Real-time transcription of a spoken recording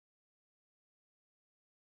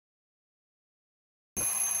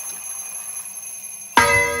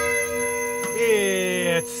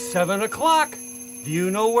7 o'clock. Do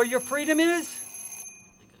you know where your freedom is?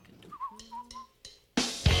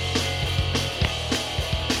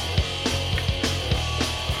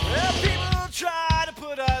 Well, people try to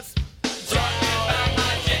put us talking about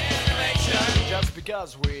my generation just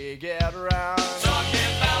because we get around.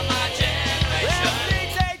 Talking about my generation. Well,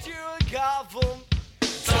 they take you a couple.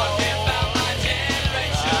 Talking about my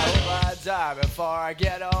generation. I hope I die before I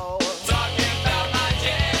get old. Talking about my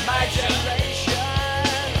generation. My generation.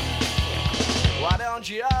 Why don't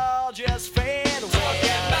you all just fade away? Talking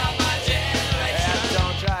about my generation. And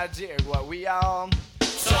don't try to dig what we are.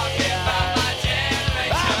 Talking about my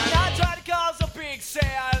generation. I'm not trying to cause a big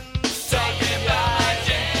sense. Talking about my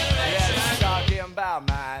generation. Yes, talking about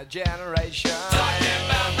my generation. Talking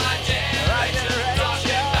about my generation.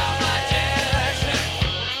 Talking about my generation.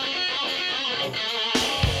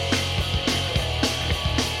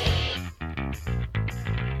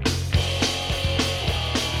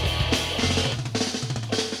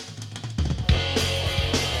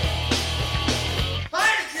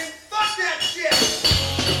 Heineken, fuck that shit!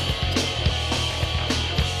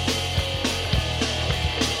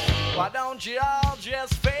 Why don't you all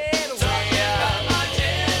just fade away? Talking about my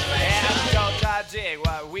generation. And don't try to dig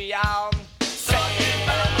what we are. Talking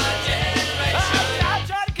about my generation. I'm not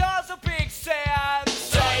trying to cause a big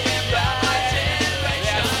sense. Talking about my generation.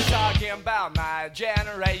 Yes, talking about my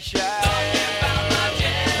generation. Talking about my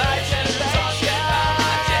generation. My generation. Talking about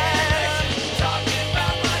my generation. Talking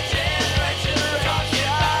about my generation.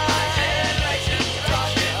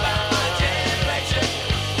 Talking about my generation.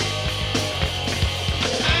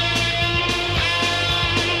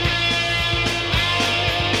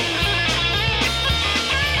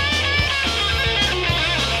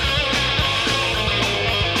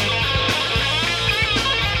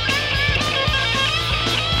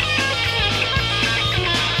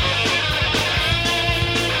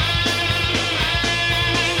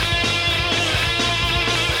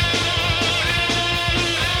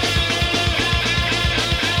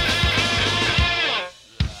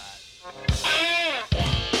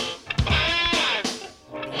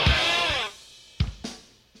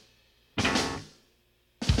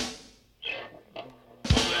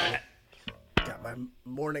 Got my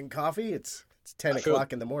morning coffee. It's 10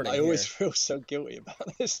 o'clock in the morning. I always here. feel so guilty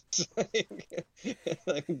about this.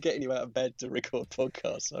 Like getting you out of bed to record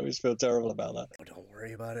podcasts. I always feel terrible about that. Oh, don't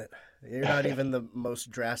worry about it. You're not even the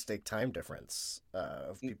most drastic time difference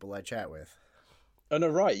of people I chat with. Oh no,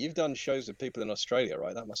 right. You've done shows with people in Australia,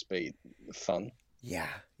 right? That must be fun. Yeah.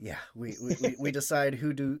 We decide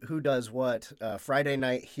who does what. Friday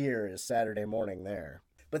night here is Saturday morning there.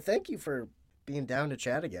 But thank you for being down to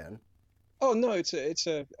chat again. Oh no, it's a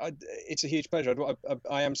huge pleasure.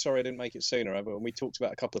 I am sorry I didn't make it sooner. We talked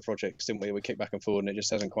about a couple of projects, didn't we? We kicked back and forward, and it just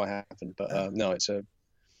hasn't quite happened. But no, I'm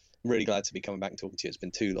really glad to be coming back and talking to you. It's been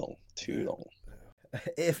too long.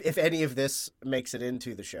 If any of this makes it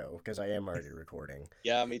into the show, because I am already recording.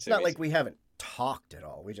 Yeah, me too. It's not like we haven't talked at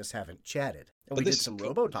all. We just haven't chatted. And we did some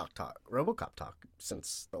RoboCop talk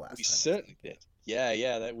since the last time. We certainly did.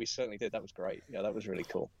 Yeah, we certainly did. That was great. Yeah, that was really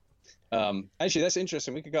cool. Actually, that's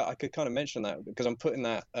interesting. I could kind of mention that because I'm putting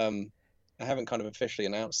that. I haven't kind of officially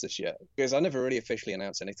announced this yet because I never really officially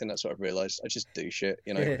announce anything. That's what I've realized. I just do shit,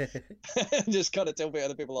 just kind of tell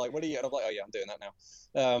other people like, "What are you?" And I'm like, "Oh yeah, I'm doing that now."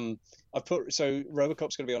 So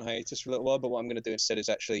RoboCop's going to be on hiatus for a little while, but what I'm going to do instead is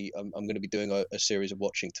actually I'm going to be doing a series of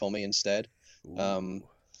Watching Tommy instead,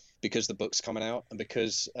 because the book's coming out and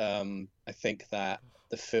because I think that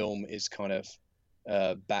the film is kind of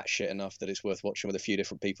batshit enough that it's worth watching with a few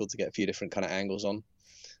different people to get a few different kind of angles on.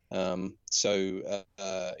 Yeah,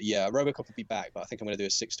 RoboCop will be back, but I think I'm going to do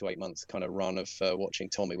a 6 to 8 month kind of run of Watching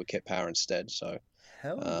Tommy with Kit Power instead. So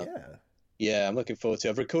Hell yeah. Yeah, I'm looking forward to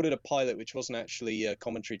it. I've recorded a pilot which wasn't actually a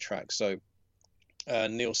commentary track. So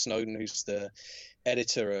Neil Snowden, who's the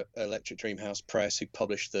editor at Electric Dream House Press, who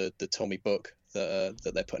published the Tommy book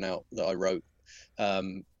that they're putting out that I wrote,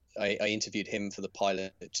 I interviewed him for the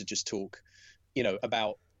pilot to just talk,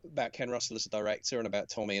 about Ken Russell as a director and about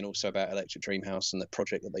Tommy and also about Electric Dream House and the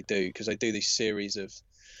project that they do, because they do this series of,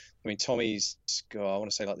 Tommy's, I want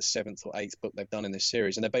to say like the 7th or 8th book they've done in this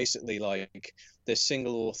series, and they're basically like they're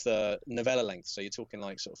single author novella length, so you're talking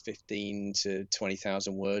like sort of 15 to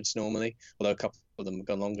 20,000 words normally, although a couple of them have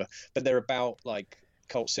gone longer, but they're about like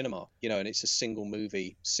cult cinema, and it's a single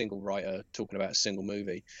movie, single writer talking about a single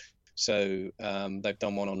movie. So they've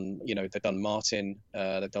done one on, they've done Martin,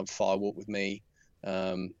 they've done Fire Walk with Me,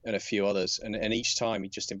 and a few others, and each time he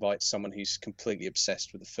just invites someone who's completely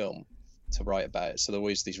obsessed with the film to write about it. So there are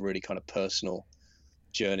always these really kind of personal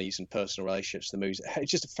journeys and personal relationships, the movies.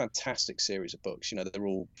 It's just a fantastic series of books. They're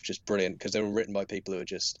all just brilliant because they're all written by people who are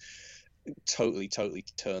just totally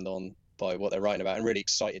turned on by what they're writing about and really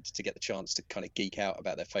excited to get the chance to kind of geek out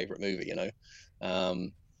about their favorite movie.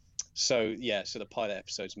 So the pilot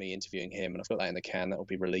episode's me interviewing him, and I've got that in the can. That will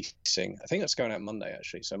be releasing, I think that's going out Monday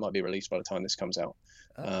actually, so it might be released by the time this comes out.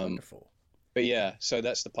 Wonderful. But yeah, so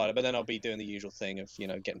that's the pilot. But then I'll be doing the usual thing of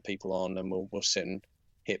getting people on, and we'll sit and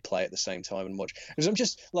hit play at the same time and watch. Because I'm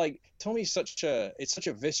just like, Tommy's such a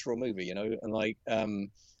visceral movie, and like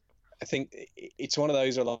I think it's one of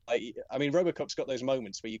those where, like, I mean, RoboCop's got those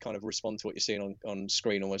moments where you kind of respond to what you're seeing on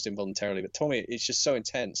screen almost involuntarily. But Tommy, it's just so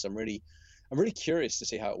intense. I'm really curious to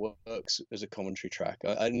see how it works as a commentary track.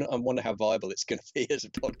 I wonder how viable it's going to be as a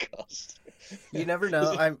podcast. You never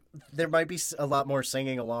know. There might be a lot more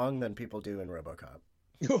singing along than people do in RoboCop.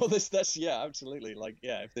 Well, that's yeah, absolutely. Like,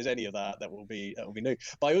 yeah, if there's any of that, that will be new.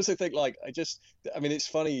 But I also think, like, I mean, it's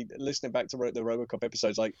funny listening back to the RoboCop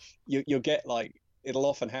episodes. Like, you'll get, like, it'll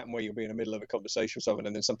often happen where you'll be in the middle of a conversation with someone,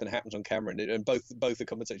 and then something happens on camera, and both the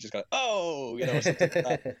commentators just go, "Oh," or something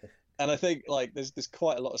like that. And I think, like, there's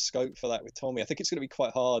quite a lot of scope for that with Tommy. I think it's going to be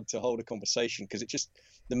quite hard to hold a conversation because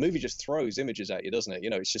the movie just throws images at you, doesn't it?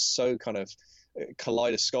 It's just so kind of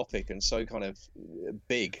kaleidoscopic and so kind of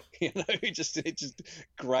big. It just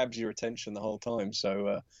grabs your attention the whole time.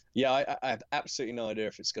 So yeah, I have absolutely no idea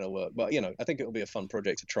if it's going to work, but I think it'll be a fun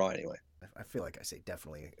project to try anyway. I feel like I say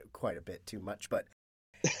definitely quite a bit too much, but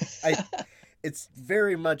it's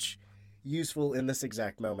very much useful in this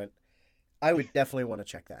exact moment. I would definitely want to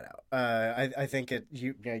check that out. I think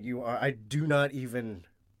you are. I do not even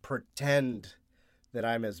pretend that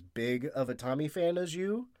I'm as big of a Tommy fan as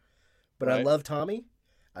you, but right. I love Tommy.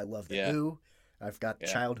 I love the Who. I've got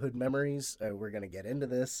childhood memories. We're gonna get into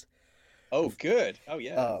this. Oh, good. Oh,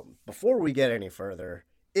 yeah. Before we get any further,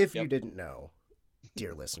 if you didn't know,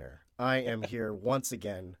 dear listener, I am here once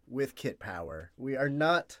again with Kit Power. We are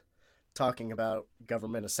not talking about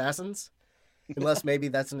government assassins. Unless maybe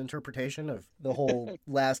that's an interpretation of the whole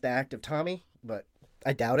last act of Tommy, but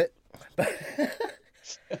I doubt it.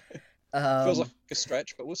 Feels like a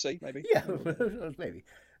stretch, but we'll see, maybe. Yeah, maybe.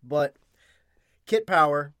 But Kit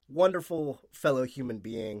Power, wonderful fellow human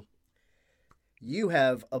being, you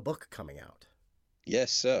have a book coming out.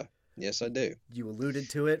 Yes, sir. Yes, I do. You alluded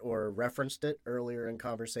to it or referenced it earlier in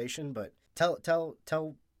conversation, but tell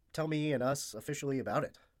me and us officially about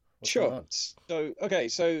it. What's sure. So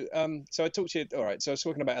I talked to you. All right. So I was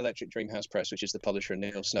talking about Electric Dream House Press, which is the publisher, and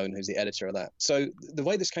Neil Snowden, who's the editor of that. So the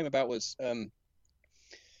way this came about was, I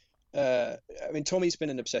mean, Tommy's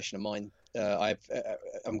been an obsession of mine.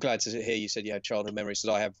 I'm glad to hear you said you had childhood memories,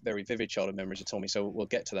 because I have very vivid childhood memories of Tommy. So we'll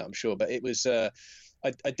get to that, I'm sure. But it was, I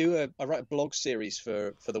write a blog series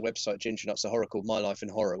for the website Ginger Nuts, the Horror, called My Life in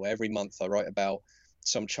Horror, where every month I write about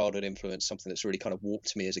some childhood influence, something that's really kind of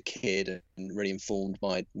warped me as a kid and really informed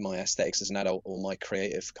my aesthetics as an adult, or my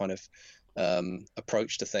creative kind of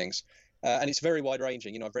approach to things. And it's very wide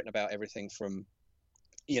ranging. I've written about everything from,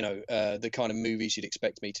 the kind of movies you'd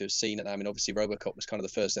expect me to have seen at that. I mean, obviously RoboCop was kind of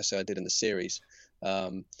the first essay I did in the series.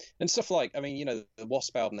 And stuff like, I mean, the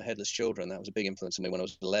Wasp album, The Headless Children, that was a big influence on me when I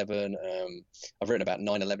was 11. I've written about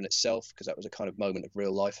 9/11 itself, because that was a kind of moment of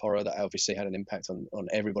real life horror that obviously had an impact on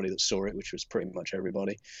everybody that saw it, which was pretty much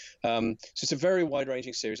everybody. So it's a very wide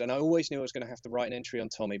ranging series. And I always knew I was going to have to write an entry on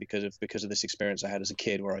Tommy because of this experience I had as a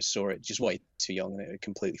kid, where I saw it just way too young, and it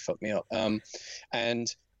completely fucked me up.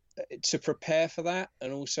 And to prepare for that,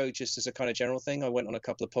 and also just as a kind of general thing, I went on a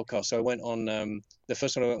couple of podcasts. So I went on the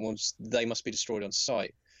first one I went on was They Must Be Destroyed on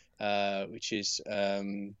Sight, which is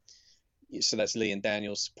so that's Lee and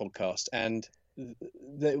Daniel's podcast, and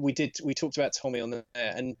we talked about Tommy on there,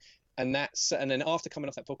 and then after coming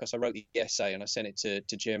off that podcast, I wrote the essay and I sent it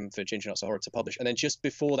to Jim for Ginger Nuts, the Horror, to publish. And then just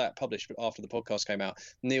before that published, after the podcast came out,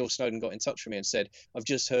 Neil Snowden got in touch with me and said, "I've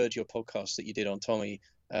just heard your podcast that you did on Tommy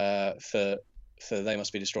for They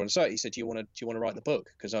Must Be Destroyed on Sight." He said, do you want to write the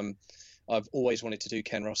book? Because I've always wanted to do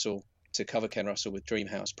to cover Ken Russell with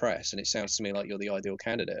Dreamhouse Press, and it sounds to me like you're the ideal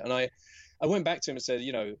candidate. And I went back to him and said,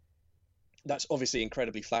 that's obviously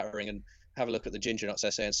incredibly flattering, and have a look at the Ginger Nuts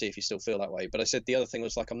essay and see if you still feel that way. But I said the other thing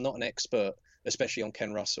was, like, I'm not an expert, especially on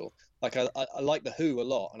Ken Russell. Like, I like the Who a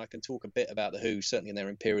lot, and I can talk a bit about the Who, certainly in their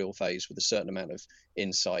Imperial phase, with a certain amount of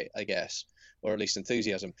insight, I guess, or at least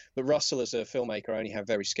enthusiasm. But Russell as a filmmaker, I only have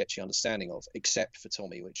very sketchy understanding of, except for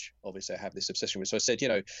Tommy, which obviously I have this obsession with. So I said,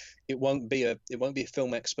 it won't be a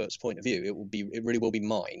film expert's point of view. It really will be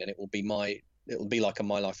mine, and it will be like a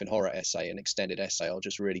My Life in Horror essay, an extended essay. I'll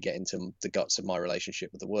just really get into the guts of my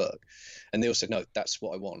relationship with the work. And Neil said, no, that's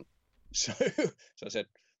what I want. So I said,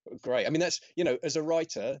 Great. I mean, that's, as a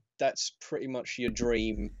writer, that's pretty much your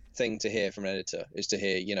dream thing to hear from an editor, is to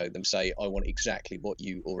hear, them say, I want exactly what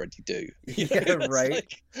you already do. Yeah,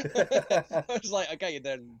 right. I was like, okay,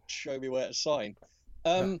 then show me where to sign.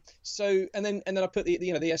 So, and then I put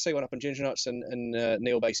the essay went up on Ginger Nuts, and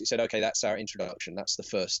Neil basically said, okay, that's our introduction. That's the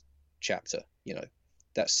first chapter,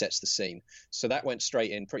 that sets the scene. So that went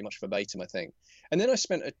straight in pretty much verbatim, I think. And then I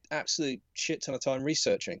spent an absolute shit ton of time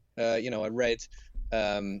researching. I read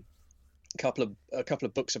a couple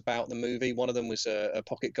of books about the movie. One of them was a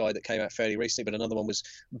pocket guide that came out fairly recently, but another one was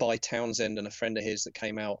by Townsend and a friend of his that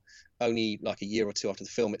came out only like a year or two after the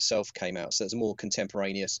film itself came out. So it's more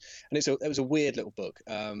contemporaneous, and it was a weird little book.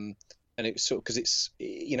 And it was sort of, because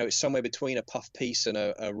it's somewhere between a puff piece and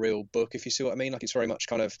a real book, if you see what I mean. Like, it's very much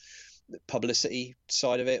kind of publicity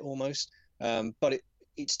side of it almost, but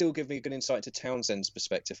it still gave me a good insight into Townsend's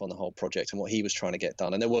perspective on the whole project and what he was trying to get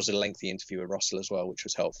done. And there was a lengthy interview with Russell as well, which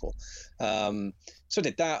was helpful. So I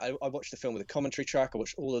did that. I watched the film with a commentary track. I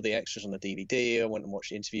watched all of the extras on the DVD. I went and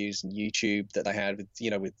watched interviews on YouTube that they had with,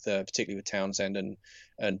 particularly with Townsend and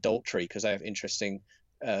Daltrey, because they have interesting,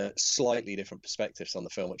 slightly different perspectives on the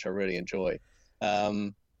film, which I really enjoy.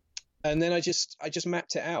 And then I just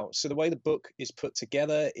mapped it out. So the way the book is put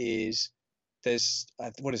together is, there's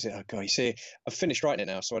what is it? Oh God, you see, I've finished writing it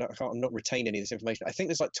now, so I'm not retaining any of this information. I think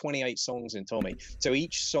there's like 28 songs in Tommy. So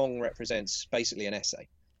each song represents basically an essay.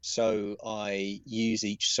 So I use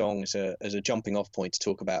each song as a jumping off point to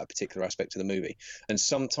talk about a particular aspect of the movie. And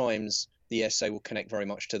sometimes the essay will connect very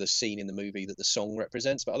much to the scene in the movie that the song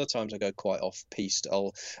represents, but other times I go quite off piste.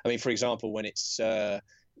 For example, when it's the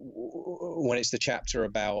chapter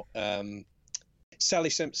about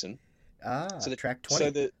Sally Simpson. So the track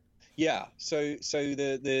 20. So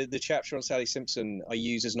the chapter on Sally Simpson I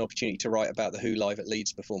use as an opportunity to write about the Who live at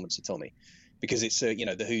Leeds performance of Tommy, because it's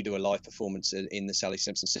the Who do a live performance in the Sally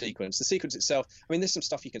Simpson sequence. The sequence itself, I mean, there's some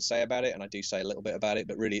stuff you can say about it, and I do say a little bit about it,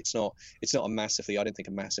 but really it's not a massively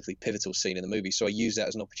pivotal scene in the movie. So I use that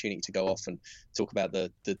as an opportunity to go off and talk about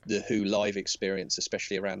the Who live experience,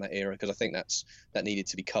 especially around that era, because I think that needed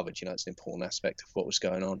to be covered. It's an important aspect of what was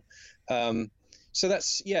going on. So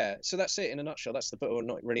that's it in a nutshell. That's the book, or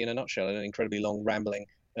not really in a nutshell, an incredibly long rambling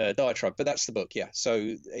diatribe, but that's the book. Yeah,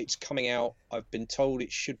 so it's coming out. I've been told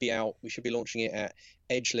it should be out. We should be launching it at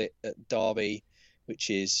Edgelit at Derby, which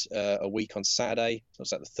is a week on Saturday. So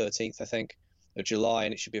it's like the 13th, I think, of July,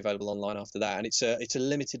 and it should be available online after that. And it's a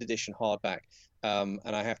limited edition hardback. And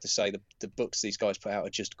I have to say the books these guys put out are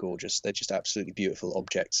just gorgeous. They're just absolutely beautiful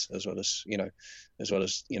objects, as well as the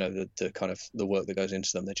kind of the work that goes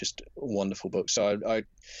into them. They're just wonderful books. So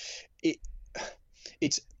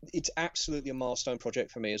it's absolutely a milestone project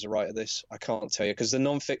for me as a writer. This, I can't tell you, because the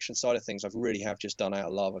non-fiction side of things I really have just done out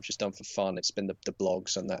of love. I've just done for fun. It's been the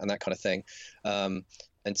blogs and that kind of thing.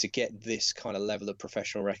 And to get this kind of level of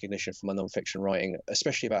professional recognition for my non-fiction writing,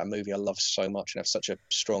 especially about a movie I love so much and have such a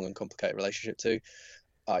strong and complicated relationship to,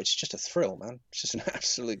 it's just a thrill, man. It's just an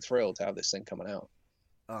absolute thrill to have this thing coming out.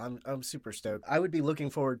 I'm super stoked. I would be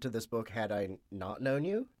looking forward to this book had I not known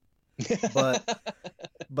you, but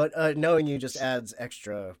knowing you just adds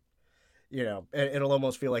extra. It'll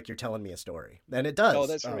almost feel like you're telling me a story, and it does. Oh,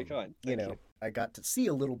 that's very kind. Thank you. I got to see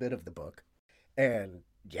a little bit of the book, and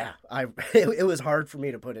yeah, it was hard for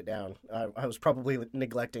me to put it down. I was probably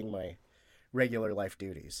neglecting my regular life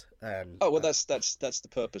duties. And that's the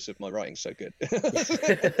purpose of my writing so good. That's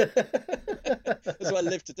what I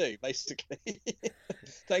live to do, basically.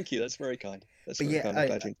 Thank you. That's very kind. That's very kind. I'm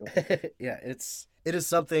glad you enjoyed it. Yeah, it is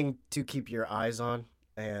something to keep your eyes on,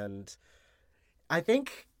 and I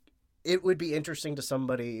think it would be interesting to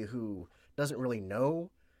somebody who doesn't really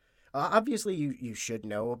know. Obviously, you should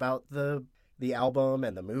know about the album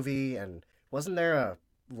and the movie, and wasn't there a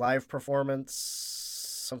live performance,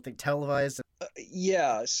 something televised?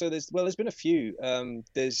 Yeah, so there's been a few.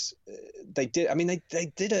 They did a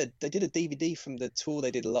DVD from the tour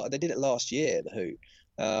they did it last year, the Who.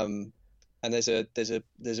 And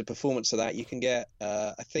there's a performance of that you can get.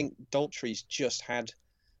 I think Daltrey's just had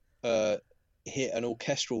hit an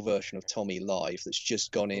orchestral version of Tommy live that's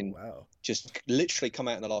just gone in. Oh, wow. Just literally come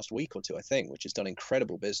out in the last week or two, I think, which has done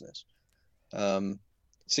incredible business. So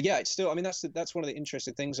yeah, it's still, I mean, that's one of the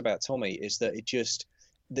interesting things about Tommy, is that it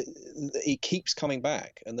keeps coming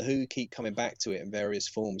back, and the Who keep coming back to it in various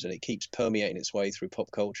forms, and it keeps permeating its way through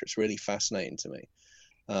pop culture. It's really fascinating to me.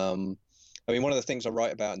 I mean, one of the things I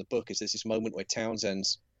write about in the book is there's this moment where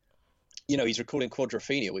Townsend's, he's recording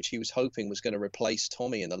Quadrophenia, which he was hoping was going to replace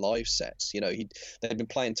Tommy in the live sets. They'd been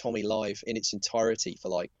playing Tommy live in its entirety for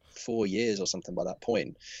like 4 years or something by that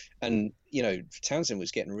point. And, Townsend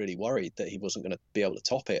was getting really worried that he wasn't going to be able to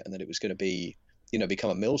top it, and that it was going to be,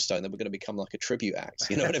 become a millstone. They were going to become like a tribute act,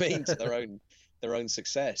 you know what I mean, to their own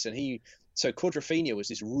success. And so Quadrophenia was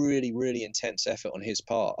this really, really intense effort on his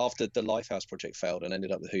part after the Lifehouse project failed and ended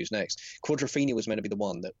up with Who's Next. Quadrophenia was meant to be the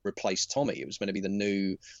one that replaced Tommy. It was meant to be the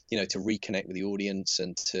new, to reconnect with the audience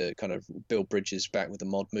and to kind of build bridges back with the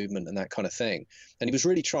mod movement and that kind of thing. And he was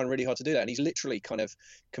really trying really hard to do that. And he's literally kind of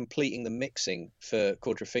completing the mixing for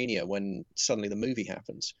Quadrophenia when suddenly the movie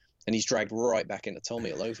happens. And he's dragged right back into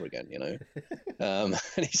Tommy all over again, and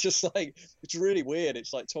he's just like, it's really weird.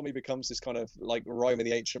 It's like Tommy becomes this kind of like Rime of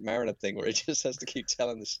the Ancient Mariner thing where he just has to keep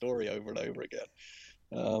telling the story over and over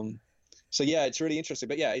again. So yeah, it's really interesting.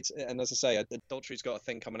 But yeah, and as I say, Daltrey's got a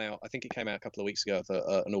thing coming out. I think it came out a couple of weeks ago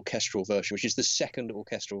of an orchestral version, which is the second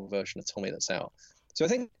orchestral version of Tommy that's out. So I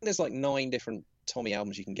think there's like 9 different Tommy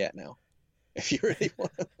albums you can get now, if you really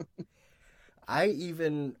want them.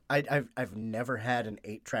 I've never had an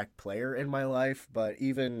 8-track player in my life, but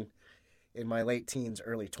even in my late teens,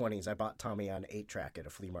 early 20s, I bought Tommy on 8-track at a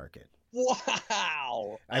flea market.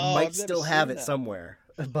 Wow! I might still have it somewhere.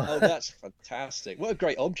 But... Oh, that's fantastic. What a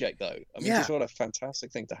great object, though. I mean, just what a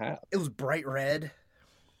fantastic thing to have. It was bright red.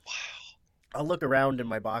 Wow. I'll look around in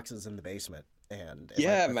my boxes in the basement. And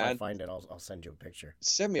if I find it, I'll send you a picture.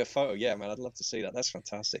 Send me a photo. Yeah, man, I'd love to see that. That's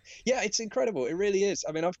fantastic. Yeah, it's incredible. It really is.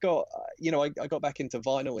 I mean, I've got, I got back into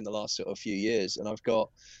vinyl in the last sort of few years, and I've got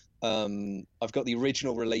the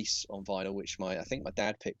original release on vinyl, which I think my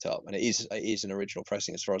dad picked up, and it is an original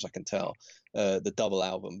pressing as far as I can tell, the double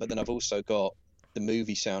album. But then I've also got the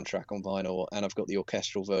movie soundtrack on vinyl, and I've got the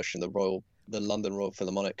orchestral version, the London Royal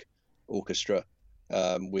Philharmonic Orchestra.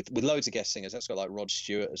 With loads of guest singers. That's got like Rod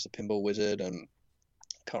Stewart as the Pinball Wizard, and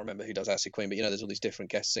I can't remember who does Acid Queen, but there's all these different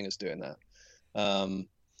guest singers doing that.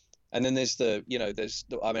 And then there's I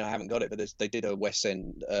haven't got it, but they did a West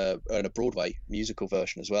End and a Broadway musical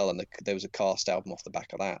version as well, and there was a cast album off the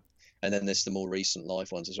back of that. And then there's the more recent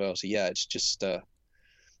live ones as well. So yeah, it's just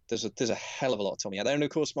there's a hell of a lot of Tommy out there. And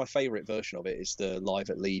of course, my favourite version of it is the Live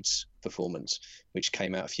at Leeds performance, which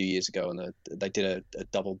came out a few years ago, and they did a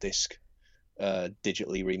double disc.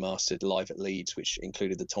 Digitally remastered Live at Leeds, which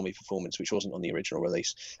included the Tommy performance, which wasn't on the original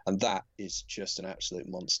release, and that is just an absolute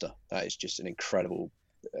monster. That is just an incredible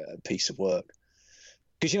piece of work,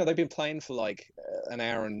 because they've been playing for like an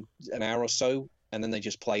hour or so, and then they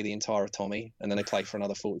just play the entire Tommy, and then they play for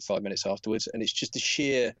another 45 minutes afterwards, and it's just the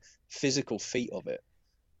sheer physical feat of it.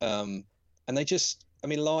 And they just,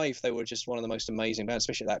 live, they were just one of the most amazing bands,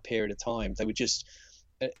 especially at that period of time. They were just,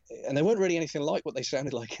 and they weren't really anything like what they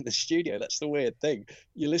sounded like in the studio. That's the weird thing.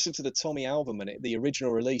 You listen to the Tommy album and the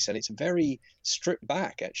original release, and it's very stripped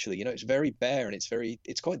back, actually. It's very bare, and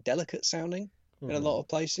it's quite delicate sounding in a lot of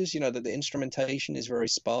places. That the instrumentation is very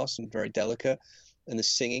sparse and very delicate, and the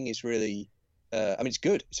singing is really, it's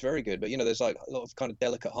good. It's very good. But, there's like a lot of kind of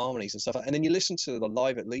delicate harmonies and stuff. And then you listen to the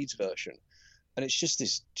Live at Leeds version, and it's just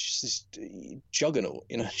this juggernaut,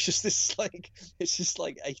 it's just this like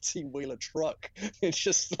 18-wheeler truck. It's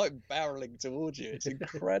just like barreling towards you. It's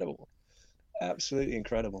incredible. Absolutely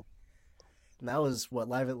incredible. And that was what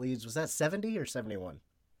Live at Leeds, was that 70 or 71?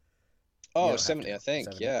 Oh, 70, I think.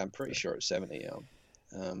 70. Yeah, I'm pretty sure it's 70.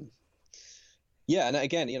 Yeah, and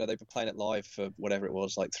again, they've been playing it live for whatever it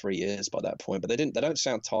was, like 3 years by that point, but they don't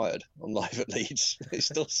sound tired on Live at Leeds. They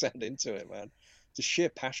still sound into it, man. It's a sheer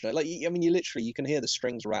passion. Like, you can hear the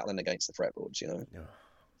strings rattling against the fretboards,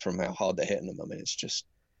 from how hard they're hitting them. It's just...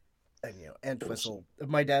 And, Entwistle,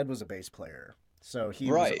 my dad was a bass player, so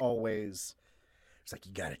he was always, it's like,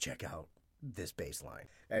 you got to check out this bass line.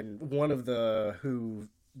 And one of the Who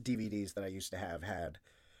DVDs that I used to have had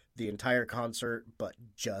the entire concert, but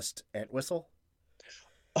just Entwistle.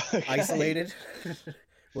 Okay. Isolated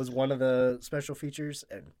was one of the special features.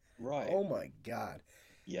 And oh my God.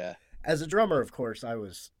 Yeah. As a drummer, of course, I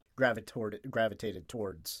was gravitated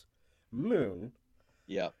towards Moon.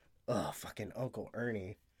 Yeah. Oh, fucking Uncle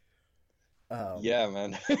Ernie. Yeah,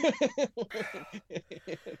 man.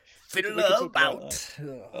 Fiddle about.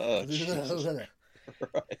 Oh, Jesus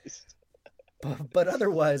Christ. But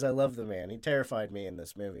otherwise, I love the man. He terrified me in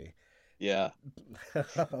this movie. Yeah.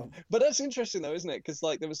 But that's interesting, though, isn't it? Because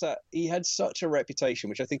there was he had such a reputation,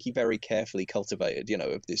 which I think he very carefully cultivated,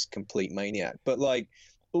 of this complete maniac. But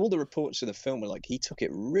all the reports in the film were he took it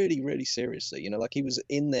really, really seriously. He was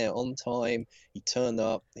in there on time. He turned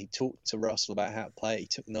up. He talked to Russell about how to play. He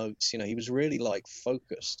took notes. He was really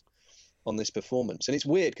focused on this performance. And it's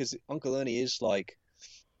weird because Uncle Ernie is I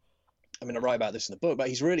write about this in the book, but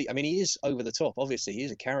he's really, he is over the top. Obviously, he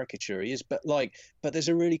is a caricature. He is, but there's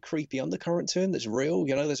a really creepy undercurrent to him that's real.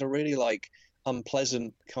 There's a really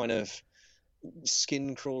unpleasant kind of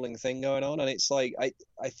skin crawling thing going on, and it's like I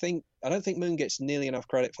don't think Moon gets nearly enough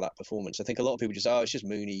credit for that performance. I think a lot of people just it's just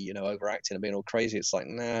Mooney, you know, overacting and being all crazy. It's like,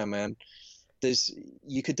 nah, man.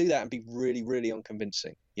 You could do that and be really, really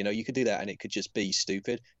unconvincing. You know, you could do that and it could just be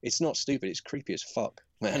stupid. It's not stupid. It's creepy as fuck,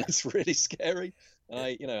 man. It's really scary. And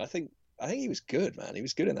I think he was good, man. He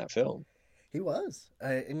was good in that film. He was,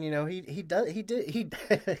 and you know, he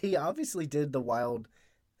obviously did the wild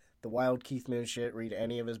Keith Moon shit. Read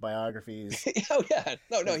any of his biographies. Oh yeah,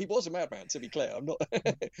 no, he was a madman. To be clear, I'm not.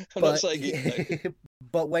 Not saying he.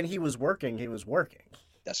 But when he was working, he was working.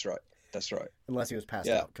 That's right. Unless he was passed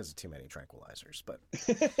out because of too many tranquilizers, but.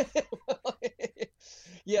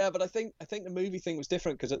 Yeah, but I think the movie thing was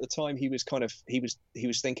different because at the time he was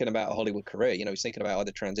thinking about a Hollywood career. You know, he was thinking about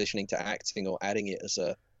either transitioning to acting or adding it as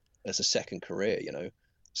a second career. You know,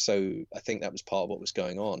 so I think that was part of what was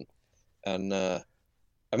going on, and I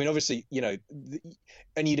mean, obviously, you know,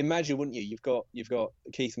 and you'd imagine, wouldn't you? You've got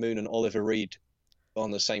Keith Moon and Oliver Reed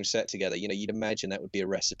on the same set together. You know, you'd imagine that would be a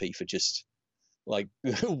recipe for just like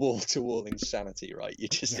wall-to-wall insanity, right? You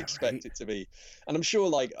just expect it to be, and I'm sure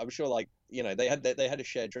like you know they had a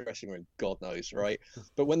shared dressing room, God knows, right?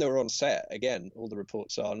 But when they were on set, again, all the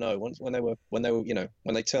reports are no. When they were you know,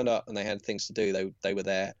 when they turned up and they had things to do, they were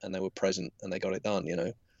there and they were present and they got it done, you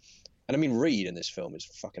know. And I mean, Reed in this film is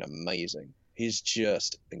fucking amazing. He's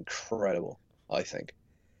just incredible, I think.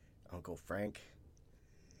 Uncle Frank.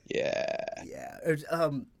 Yeah.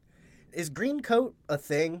 Is green coat a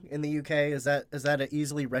thing in the UK? Is that an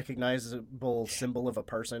easily recognizable symbol of a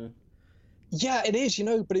person? Yeah, it is, you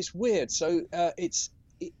know, but it's weird. So I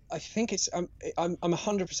think it's I'm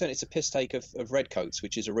 100% it's a piss take of redcoats,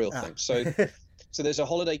 which is a real thing. So so there's a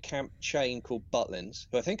holiday camp chain called Butlins,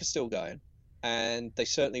 who I think are still going, and they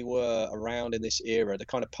certainly were around in this era, the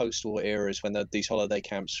kind of post-war eras when these holiday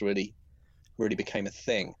camps really became a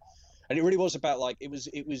thing, and it really was about like it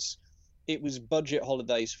was budget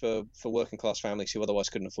holidays for working class families who otherwise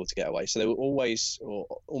couldn't afford to get away. So they were always or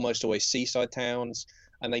almost always seaside towns,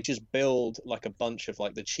 and they just build like a bunch of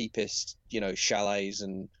like the cheapest, you know, chalets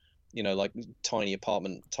and, you know, like tiny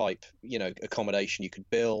apartment type, you know, accommodation you could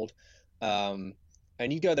build. And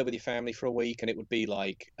you go there with your family for a week, and it would be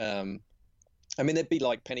like, I mean, there'd be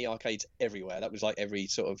like penny arcades everywhere. That was like every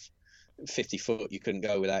sort of 50 foot you couldn't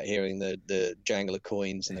go without hearing the jangle of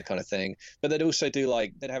coins and the kind of thing. But they'd also do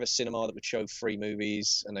like, they'd have a cinema that would show free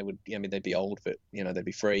movies, and they would, I mean, they'd be old, but you know, they'd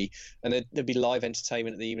be free. And there'd be live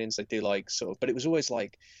entertainment in the evenings. They'd do like sort of, but it was always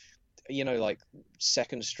like, you know, like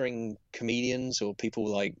second string comedians or people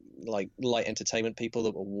like light entertainment people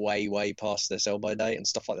that were way past their sell by date and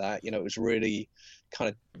stuff like that. You know, it was really kind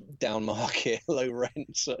of down market, low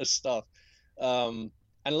rent sort of stuff. But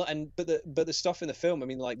the stuff in the film, I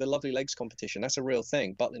mean, like the Lovely Legs competition, that's a real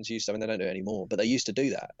thing. Butlins used to, I mean, they don't do it anymore, but they used to do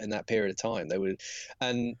that in that period of time. They would,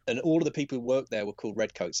 and all of the people who worked there were called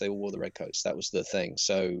redcoats. They all wore the redcoats. That was the thing.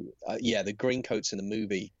 So yeah, the green coats in the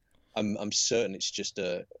movie, I'm certain it's just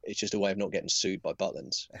a way of not getting sued by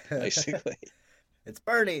Butlins, basically. It's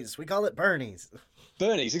Bernie's. We call it Bernie's.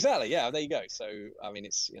 Bernie's, exactly. Yeah, there you go. So I mean,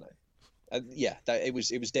 it's, you know, it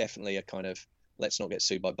was definitely a kind of let's not get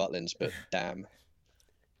sued by Butlins, but damn.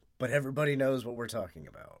 But everybody knows what we're talking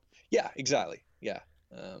about. Yeah, exactly. Yeah,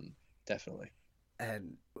 definitely.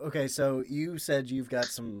 And okay, so you said you've got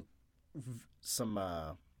some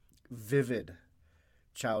vivid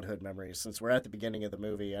childhood memories. Since we're at the beginning of the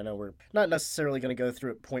movie, I know we're not necessarily going to go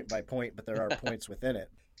through it point by point, but there are points within it.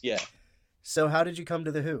 Yeah. So how did you come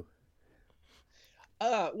to The Who?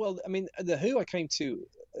 Well, I mean, The Who I came to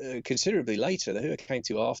considerably later. The Who I came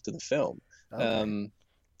to after the film. Okay.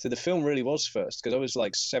 So the film really was first, because I was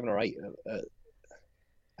like 7 or 8.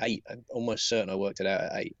 8, I'm almost certain I worked it out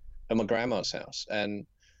at 8 at my grandma's house, and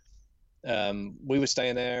we were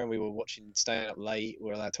staying there and we were staying up late. We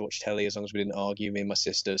were allowed to watch telly as long as we didn't argue, me and my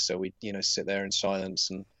sister. So we, you know, sit there in silence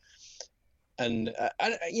and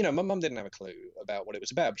you know, my mum didn't have a clue about what it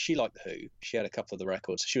was about, but she liked The Who. She had a couple of the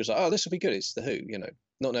records. She was like, "Oh, this will be good. It's The Who," you know,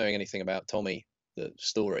 not knowing anything about Tommy, the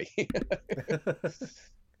story.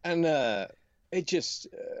 And it just,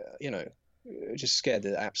 you know, it just scared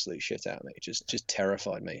the absolute shit out of me. It just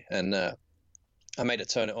terrified me. And I made her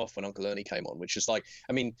turn it off when Uncle Ernie came on, which is like,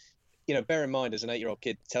 I mean, you know, bear in mind as an 8-year-old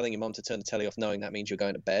kid telling your mum to turn the telly off, knowing that means you're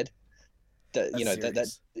going to bed. That, you know, that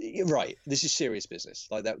right. This is serious business.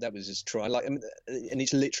 Like that was just true. Like, I mean, and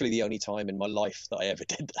it's literally the only time in my life that I ever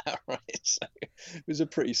did that. Right. So it was a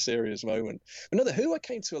pretty serious moment. But no, The Who I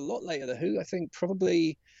came to a lot later. The Who, I think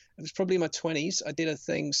it was probably in my 20s. I did a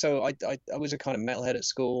thing. So I was a kind of metalhead at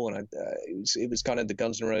school, and it was kind of the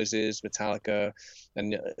Guns N' Roses, Metallica,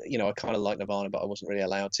 and you know, I kind of liked Nirvana, but I wasn't really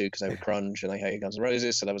allowed to because they were grunge and they hated Guns N'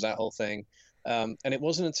 Roses. So there was that whole thing. And it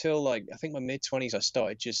wasn't until like I think my mid-20s I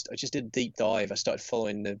just did a deep dive. I started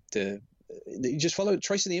following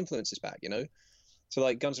tracing the influences back, you know. So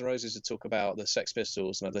like Guns N' Roses would talk about the Sex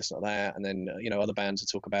Pistols, and I'd listen to that, and then other bands would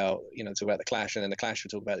talk about the Clash, and then the Clash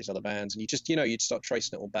would talk about these other bands, and you'd start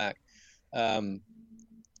tracing it all back. And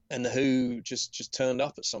the Who just turned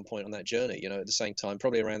up at some point on that journey, at the same time,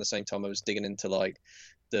 probably around the same time I was digging into like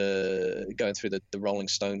going through the Rolling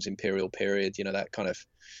Stones Imperial period, that kind of,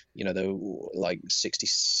 the like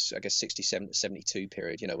 67 to 72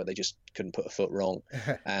 period, where they just couldn't put a foot wrong.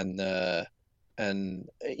 And the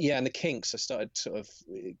Kinks, I started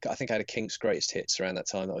I think I had a Kinks greatest hits around that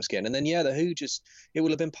time that I was getting. And then, the Who it will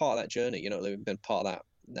have been part of that journey, it would have been part of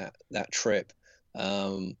that trip.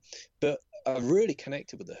 But I really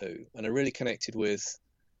connected with the Who, and I really connected with,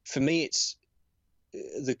 for me, it's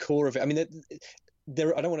the core of it. I mean,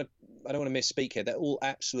 I don't want to misspeak here. They're all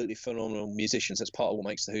absolutely phenomenal musicians. That's part of what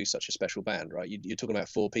makes the Who such a special band, right? You're talking about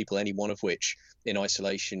four people, any one of which, in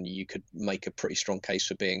isolation, you could make a pretty strong case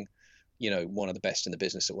for being, one of the best in the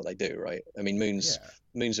business at what they do, right? I mean, Moon's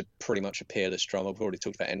a pretty much a peerless drummer. We've already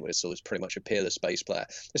talked about Entwistle as pretty much a peerless bass player.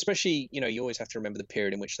 Especially, you always have to remember the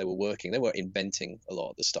period in which they were working. They were inventing a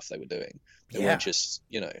lot of the stuff they were doing. They weren't just,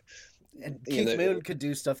 And Keith Moon could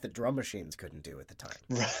do stuff that drum machines couldn't do at the time.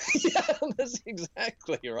 Right. Yeah, that's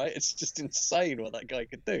exactly right. It's just insane what that guy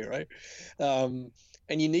could do, right?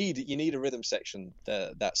 And you need a rhythm section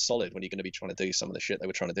that's solid when you're going to be trying to do some of the shit they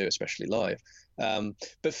were trying to do, especially live.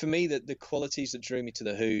 But for me, the qualities that drew me to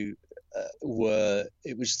the Who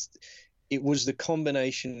it was the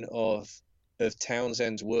combination of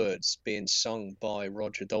Townsend's words being sung by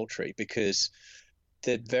Roger Daltrey, because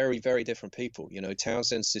they're very, very different people.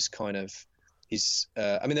 Townsend's this kind of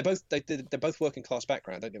I mean, they're both working class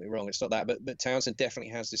background. Don't get me wrong, it's not that, but Townsend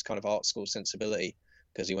definitely has this kind of art school sensibility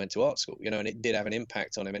because he went to art school, and it did have an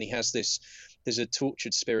impact on him. And he has there's a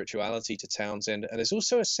tortured spirituality to Townsend, and there's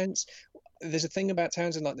also there's a thing about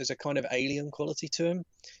Townsend, like there's a kind of alien quality to him.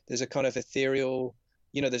 There's a kind of ethereal,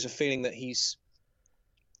 there's a feeling that he's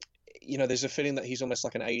almost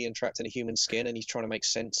like an alien trapped in a human skin, and he's trying to make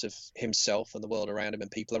sense of himself and the world around him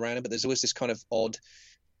and people around him. But there's always this kind of odd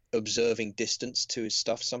observing distance to his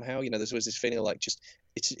stuff somehow. There's always this feeling of like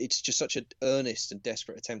it's just such an earnest and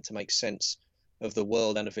desperate attempt to make sense of the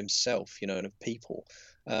world and of himself, and of people,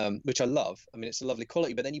 which I love. I mean, it's a lovely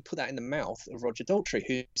quality. But then you put that in the mouth of Roger Daltrey,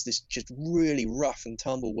 who's this just really rough and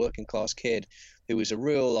tumble working class kid who was a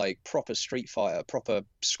real like proper street fighter, proper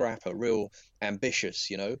scrapper, real ambitious,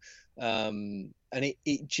 and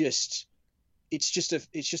it's just a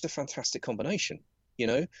fantastic combination,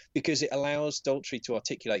 because it allows Daltrey to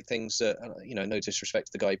articulate things that, no disrespect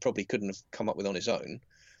to the guy, he probably couldn't have come up with on his own,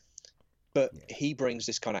 but he brings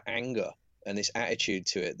this kind of anger and this attitude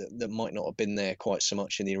to it that might not have been there quite so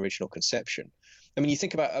much in the original conception. I mean, you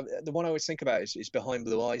think about the one I always think about is Behind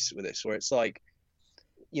Blue Eyes with this, where it's like,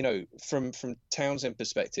 from Townsend's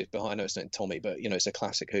perspective, I know it's not Tommy, but it's a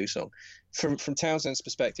classic Who song. From Townsend's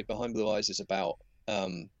perspective, Behind Blue Eyes is about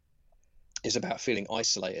feeling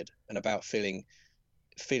isolated and about feeling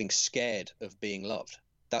scared of being loved.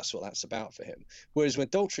 That's what that's about for him. Whereas when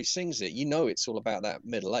Daltrey sings it, it's all about that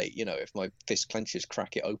middle eight. If my fist clenches,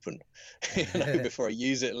 crack it open, before I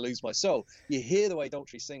use it and lose my soul. You hear the way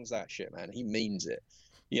Daltrey sings that shit, man. He means it.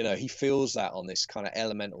 He feels that on this kind of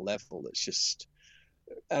elemental level. That's just,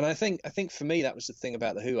 and I think for me that was the thing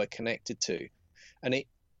about the Who I connected to, and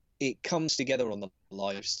it comes together on the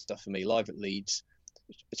live stuff for me. Live at Leeds,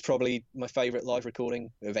 it's probably my favorite live recording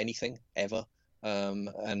of anything ever.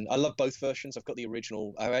 And I love both versions. I've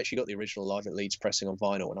actually got the original Live at Leeds pressing on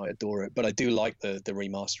vinyl, and I adore it. But I do like the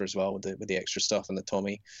remaster as well with the extra stuff and the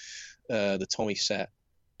Tommy set.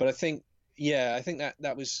 But I think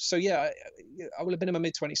that was so. Yeah, I would have been in my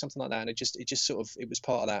mid-20s, something like that, and it just sort of it was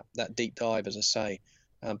part of that deep dive, as I say.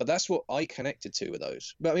 But that's what I connected to with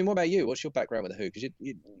those. But I mean, what about you? What's your background with the Who? Because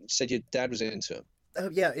you said your dad was into them.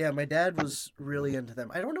 Yeah, my dad was really into them.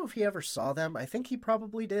 I don't know if he ever saw them. I think he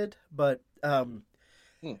probably did, but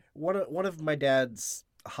one of my dad's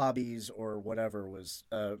hobbies or whatever was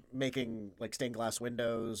making like stained glass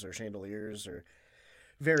windows or chandeliers or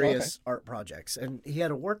various art projects. And he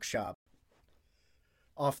had a workshop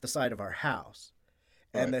off the side of our house,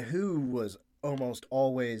 and the Who was almost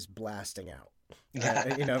always blasting out.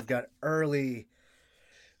 I've got early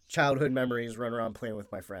childhood memories running around playing with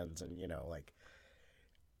my friends, and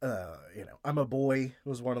I'm a Boy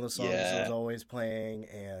was one of the songs I was always playing,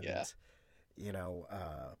 and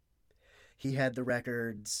he had the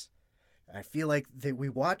records. I feel like we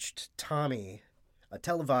watched Tommy, a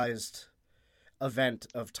televised event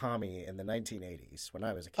of Tommy in the 1980s when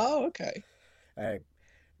I was a kid. Oh, okay.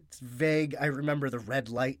 It's vague. I remember the red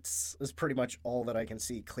lights is pretty much all that I can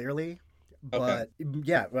see clearly. But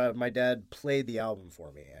yeah, my dad played the album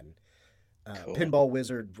for me, and Cool. Pinball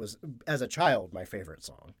Wizard was, as a child, my favorite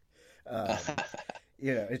song.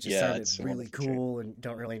 It just sounded it's a really wonderful tune. cool, and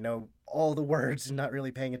don't really know all the words and not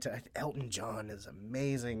really paying attention. Elton John is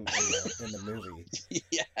amazing in the movie.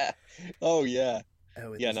 Yeah. Oh yeah.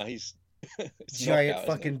 Oh, Yeah. No, he's it's giant knockout, isn't it?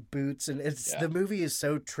 fucking boots, and Yeah. the movie is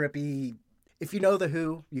so trippy. If you know The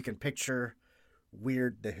Who, you can picture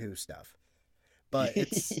weird The Who stuff. But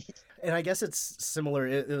it's, and I guess it's similar.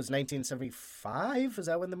 It was 1975. Is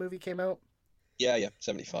that when the movie came out? Yeah.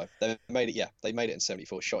 75. They made it. Yeah, they made it in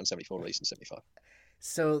 74. Shot in 74, released in 75.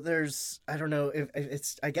 So there's, I don't know if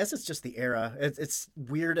it's, I guess it's just the era. It's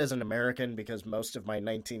weird as an American because most of my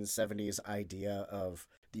 1970s idea of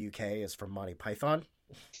the UK is from Monty Python.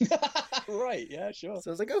 Right. Yeah. Sure. So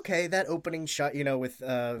I was like, okay, that opening shot, with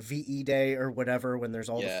VE Day or whatever, when there's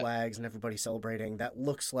all the Yeah. flags and everybody celebrating, that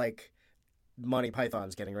looks like Monty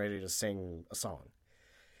Python's getting ready to sing a song.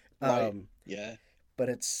 Right. Yeah. But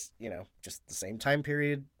it's, just the same time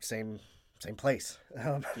period, same place.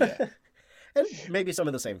 Yeah. And maybe some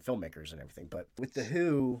of the same filmmakers and everything. But with The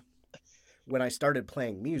Who, when I started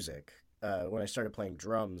playing music, when I started playing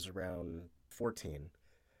drums around 14,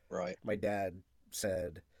 Right. my dad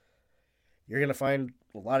said, you're going to find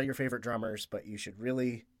a lot of your favorite drummers, but you should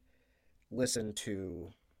really listen to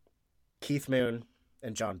Keith Moon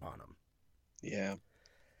and John Bonham. Yeah.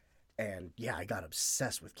 And yeah, I got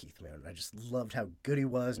obsessed with Keith Moon. I just loved how good he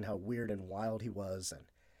was and how weird and wild he was, and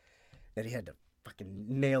that he had to fucking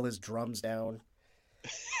nail his drums down.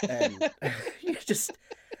 And just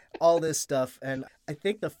all this stuff. And I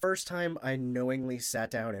think the first time I knowingly sat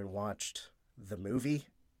down and watched the movie,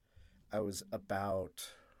 I was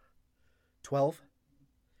about 12,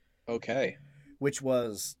 Okay. which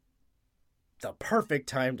was the perfect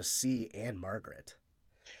time to see Anne Margaret.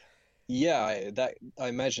 Yeah. I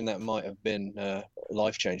imagine that might have been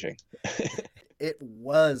life changing. It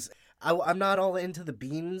was. I'm not all into the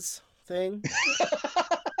beans thing.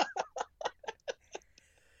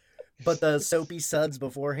 But the soapy suds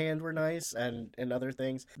beforehand were nice, and other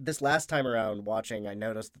things. This last time around watching, I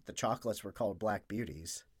noticed that the chocolates were called Black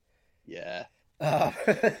Beauties. Yeah.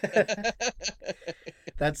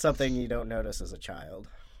 That's something you don't notice as a child.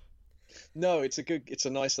 No, it's a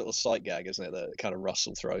nice little sight gag, isn't it? That kind of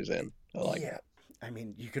Russell throws in. I like Yeah. I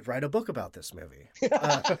mean, you could write a book about this movie.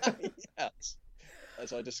 Yes.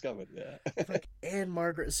 As I discovered, yeah. Like Anne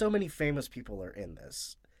Margaret, so many famous people are in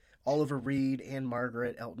this. Oliver Reed, Anne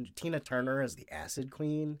Margaret, Tina Turner as the Acid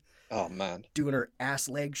Queen, Oh man. doing her ass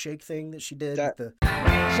leg shake thing that she did. That- With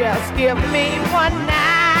Just give me one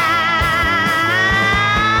night.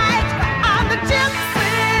 I'm the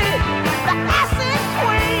gypsy, the acid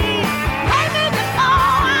queen. Pay me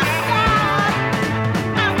before I'm gone.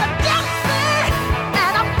 I'm the gypsy,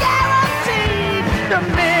 and I'm guaranteed to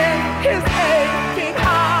mend his aching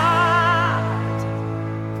heart.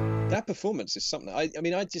 That performance is something. I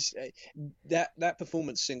mean, I just that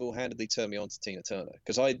performance single-handedly turned me on to Tina Turner,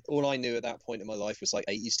 because all I knew at that point in my life was like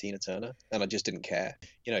 80s Tina Turner, and I just didn't care.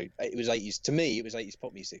 It was 80s to me. It was 80s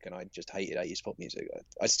pop music, and I just hated 80s pop music.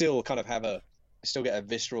 I still kind of I still get a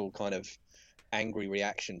visceral kind of angry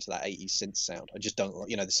reaction to that 80s synth sound. I just don't.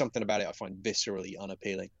 There's something about it I find viscerally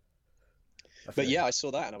unappealing. But yeah, I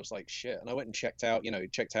saw that and I was like, shit. And I went and checked out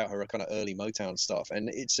her kind of early Motown stuff, and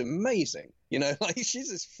it's amazing. Like she's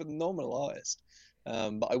this phenomenal artist.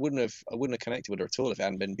 But I wouldn't have connected with her at all if it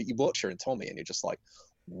hadn't been. But you watch her in Tommy, and you're just like,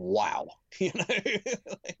 wow,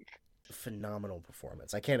 like, phenomenal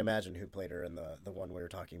performance. I can't imagine who played her in the one we were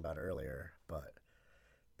talking about earlier, but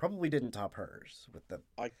probably didn't top hers with the.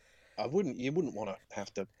 You wouldn't want to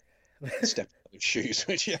have to step in those shoes,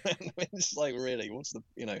 which it's like, really, what's the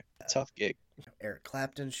tough gig. Eric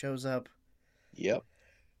Clapton shows up. Yep.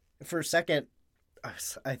 For a second,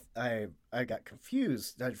 I got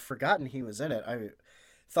confused. I'd forgotten he was in it. I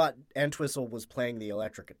thought Entwistle was playing the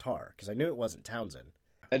electric guitar because I knew it wasn't Townsend.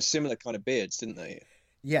 Had similar kind of beards, didn't they?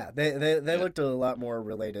 Yeah, they looked a lot more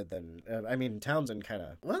related than. I mean, Townsend kind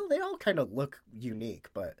of. Well, they all kind of look unique,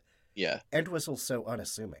 but Yeah. Entwistle's so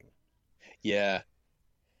unassuming. Yeah.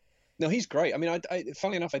 No, he's great. I mean, I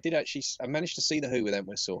funnily enough, I managed to see the Who with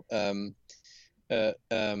Entwistle. Where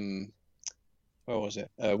was it?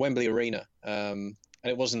 Wembley Arena. And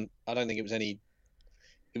it wasn't. I don't think it was any.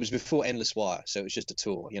 It was before Endless Wire, so it was just a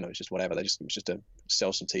tour. It's just whatever. It was just a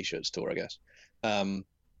sell some t-shirts tour, I guess. And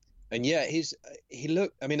yeah, he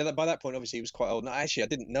looked. I mean, by that point, obviously, he was quite old. And actually, I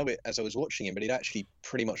didn't know it as I was watching him, but he'd actually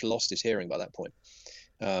pretty much lost his hearing by that point.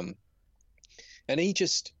 And he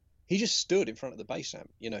he just stood in front of the bass amp.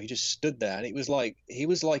 You know, he just stood there, and it was like he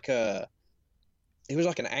was like an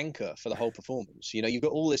anchor for the whole performance. You know, you've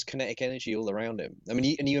got all this kinetic energy all around him. I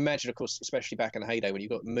mean, and you imagine, of course, especially back in the heyday when you've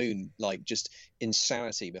got Moon, like just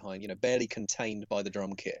insanity behind, you know, barely contained by the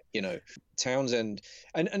drum kit. You know, Townsend,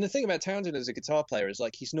 and the thing about Townsend as a guitar player is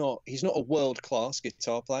like he's not a world class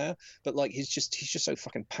guitar player, but like he's just so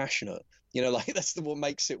fucking passionate. You know, like that's what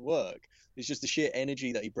makes it work. It's just the sheer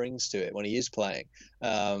energy that he brings to it when he is playing.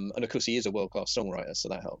 And of course, he is a world-class songwriter, so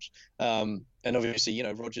that helps. And obviously, you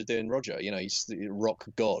know, Roger doing Roger, you know, he's the rock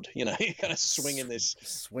god, you know, kind of swinging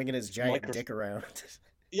his giant dick around.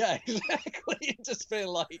 Yeah, exactly. Just feeling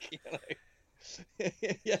like, you know,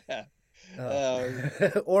 yeah.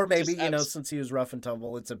 Or maybe, you know, since he was rough and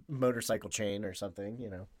tumble, it's a motorcycle chain or something, you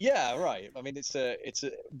know. Yeah, right. I mean, it's a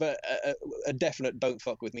definite don't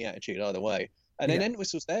fuck with me attitude either way. And then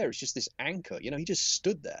Entwistle's there. It's just this anchor. You know, he just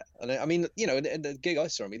stood there. And I mean, you know, in the gig I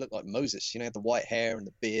saw him, he looked like Moses. You know, he had the white hair and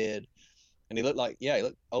the beard. And he looked like, he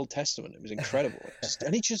looked Old Testament. It was incredible.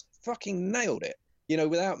 And he just fucking nailed it. You know,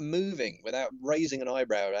 without moving, without raising an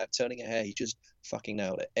eyebrow, without turning a hair. He just fucking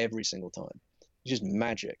nailed it every single time. Just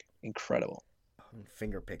magic. Incredible.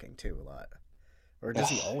 Finger picking, too, a lot. Or does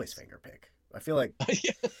he always finger pick? I feel like...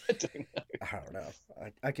 Yeah, I don't know.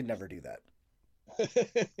 I could never do that.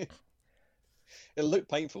 It looked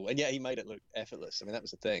painful, and yet he made it look effortless. I mean, that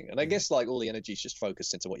was the thing. And I guess like all the energy's just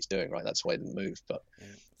focused into what he's doing, right? That's why he didn't move, but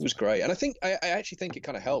it was great. And I actually think it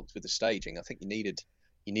kind of helped with the staging. I think you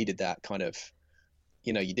needed that kind of,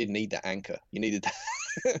 you know, you did need that anchor. You needed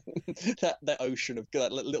that that ocean of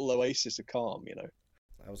that little oasis of calm, you know.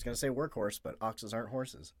 I was gonna say workhorse, but oxes aren't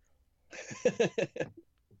horses.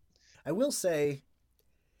 I will say,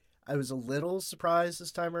 I was a little surprised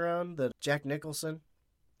this time around that Jack Nicholson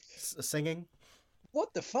singing.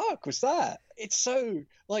 What the fuck was that? It's so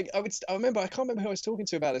like I can't remember who I was talking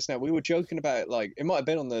to about this now. We were joking about like it might have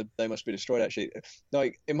been on the They Must Be Destroyed actually.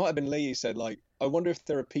 Like it might have been Lee who said like I wonder if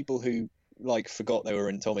there are people who like forgot they were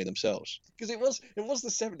in Tommy themselves, because it was the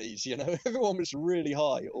 70s, you know. Everyone was really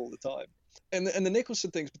high all the time. And the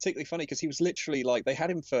Nicholson thing's particularly funny because he was literally like they had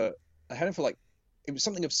him for like it was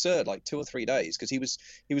something absurd, like 2 or 3 days, because he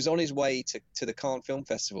was on his way to the Cannes Film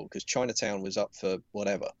Festival because Chinatown was up for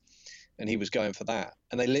whatever. And he was going for that.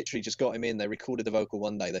 And they literally just got him in. They recorded the vocal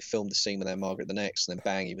one day. They filmed the scene with Anne Margaret the next. And then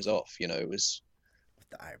bang, he was off. You know, it was... With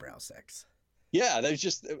the eyebrow sex. Yeah, that was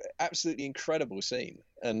just an absolutely incredible scene.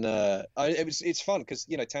 And it's fun because,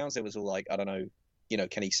 you know, Townsend was all like, I don't know, you know,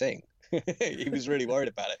 can he sing? He was really worried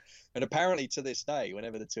about it. And apparently to this day,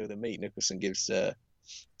 whenever the two of them meet, Nicholson gives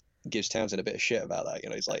Townsend a bit of shit about that. You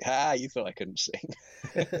know, he's like, you thought I couldn't sing.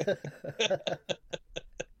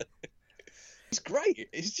 He's great.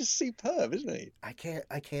 He's just superb, isn't he? I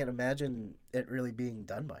can't imagine it really being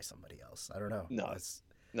done by somebody else. I don't know.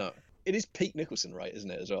 No. It is peak Nicholson, right? Isn't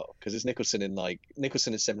it as well? Because it's Nicholson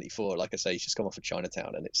in 74. Like I say, he's just come off of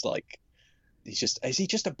Chinatown, and it's like is he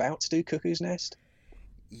just about to do Cuckoo's Nest?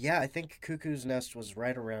 Yeah, I think Cuckoo's Nest was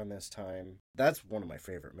right around this time. That's one of my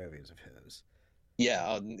favorite movies of his.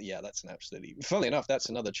 Yeah, that's an absolutely... Funnily enough, that's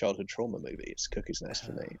another childhood trauma movie. It's Cuckoo's Nest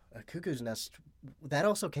for me. Cuckoo's Nest, that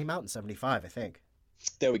also came out in 75, I think.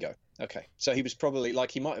 There we go. Okay. So he was probably,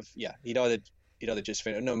 like, he might have... Yeah, he'd either just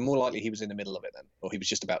finished... No, more likely he was in the middle of it then. Or he was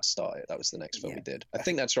just about to start it. That was the next film he did. I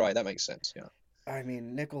think that's right. That makes sense, yeah. I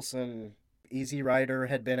mean, Nicholson, Easy Rider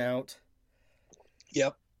had been out.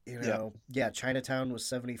 Yep. You know, Chinatown was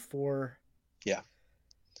 74. Yeah.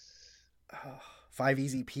 5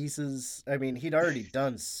 Easy Pieces. I mean, he'd already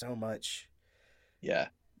done so much. Yeah.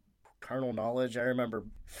 Carnal Knowledge. I remember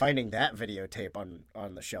finding that videotape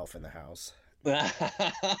on the shelf in the house.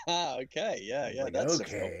 Okay, yeah. Like, that's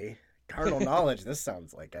okay. Carnal Knowledge. This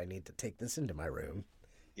sounds like I need to take this into my room.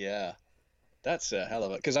 Yeah. That's a hell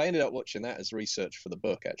of a... Because I ended up watching that as research for the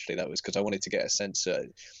book, actually. That was because I wanted to get a sense... I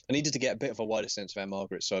needed to get a bit of a wider sense of Anne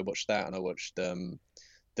Margaret, so I watched that, and I watched the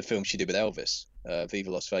film she did with Elvis,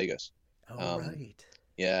 Viva Las Vegas. Oh, right.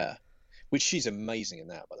 Yeah. Which she's amazing in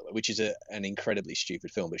that, by the way, which is an incredibly stupid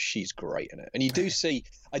film, but she's great in it. And you do see...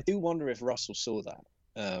 I do wonder if Russell saw that,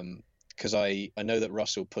 because I know that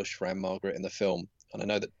Russell pushed for Anne Margaret in the film, and I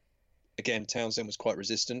know that, again, Townsend was quite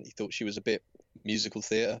resistant. He thought she was a bit musical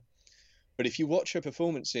theatre. But if you watch her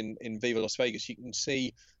performance in Viva Las Vegas, you can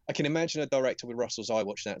see... I can imagine a director with Russell's eye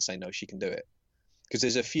watching that and saying, no, she can do it. Because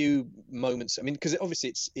there's a few moments... I mean, because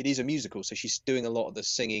obviously it is a musical, so she's doing a lot of the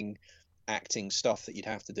singing... acting stuff that you'd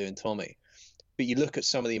have to do in Tommy, but you look at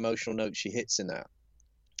some of the emotional notes she hits in that,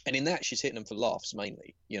 and in that she's hitting them for laughs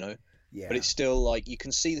mainly, you know. Yeah. But it's still like you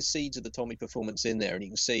can see the seeds of the Tommy performance in there, and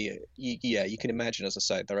you can see you can imagine, as I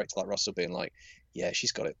say, a director like Russell being like, yeah,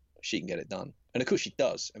 she's got it, she can get it done. And of course she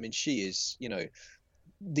does. I mean, she is,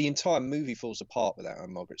 the entire movie falls apart without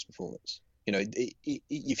Anne Margaret's performance.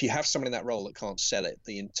 If you have someone in that role that can't sell it,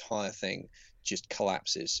 the entire thing just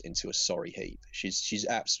collapses into a sorry heap. She's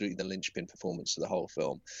absolutely the linchpin performance of the whole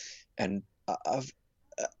film. And I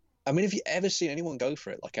mean, have you ever seen anyone go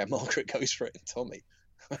for it like Anne Margaret goes for it in Tommy?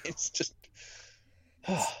 It's just...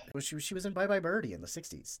 Well, she was in Bye Bye Birdie in the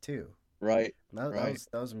 60s, too. Right, That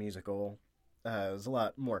was a musical. It was a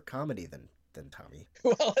lot more comedy than Tommy.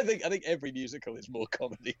 Well, I think every musical is more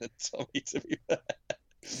comedy than Tommy, to be fair.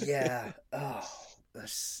 Yeah. Oh, I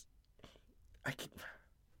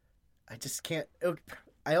just can't.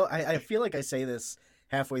 I feel like I say this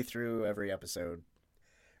halfway through every episode,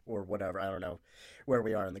 or whatever. I don't know where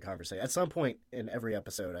we are in the conversation. At some point in every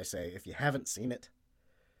episode, I say, if you haven't seen it,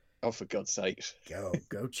 oh, for God's sakes,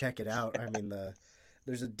 go check it out. I mean,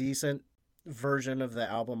 there's a decent version of the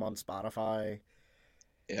album on Spotify.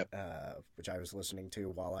 Yep. Which I was listening to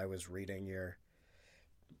while I was reading your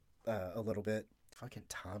a little bit. Fucking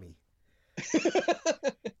Tommy.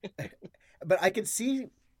 But I can see,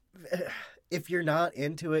 if you're not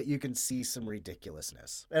into it, you can see some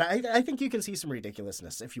ridiculousness. And I think you can see some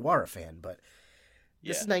ridiculousness if you are a fan, but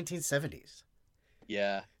this is 1970s.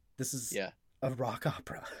 Yeah. This is a rock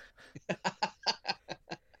opera.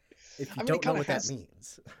 If you I mean, don't know what that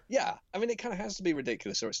means. Yeah. I mean, it kind of has to be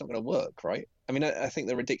ridiculous or it's not going to work, right? I mean, I think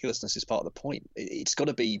the ridiculousness is part of the point. It's got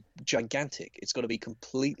to be gigantic. It's got to be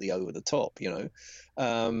completely over the top,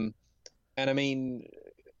 And I mean,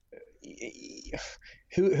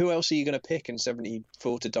 who else are you going to pick in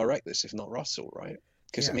 74 to direct this if not Russell, right?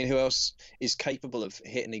 Because, I mean, who else is capable of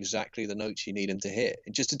hitting exactly the notes you need him to hit?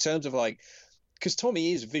 Just in terms of because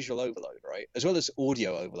Tommy is visual overload, right? As well as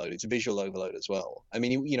audio overload, it's visual overload as well. I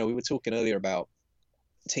mean, we were talking earlier about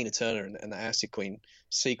Tina Turner and the Acid Queen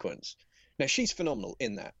sequence. Now she's phenomenal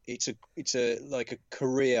in that. It's a like a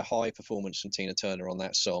career high performance from Tina Turner on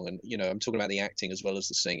that song, and I'm talking about the acting as well as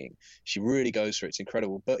the singing. She really goes for it. It's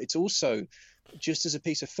incredible, but it's also just as a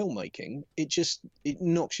piece of filmmaking, it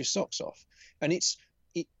knocks your socks off, and it's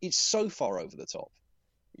so far over the top.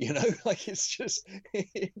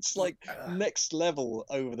 It's like next level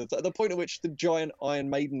over the point at which the giant Iron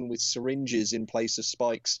Maiden with syringes in place of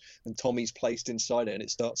spikes and Tommy's placed inside it and it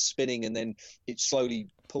starts spinning and then it slowly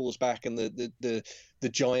pulls back and the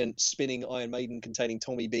giant spinning Iron Maiden containing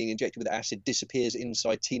Tommy being injected with acid disappears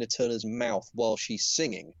inside Tina Turner's mouth while she's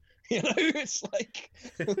singing. It's like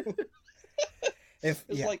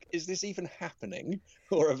like, is this even happening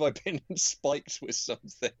or have I been spiked with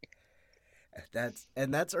something?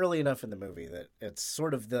 That's early enough in the movie that it's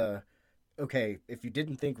sort of okay, if you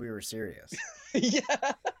didn't think we were serious.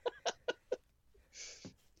 Yeah.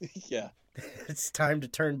 Yeah. It's time to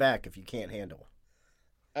turn back if you can't handle.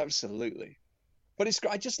 Absolutely. But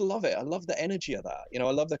I just love it. I love the energy of that.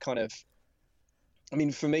 I love the kind of, I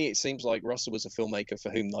mean, for me, it seems like Russell was a filmmaker for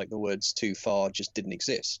whom the words too far just didn't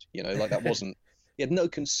exist. That wasn't, he had no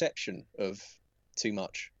conception of too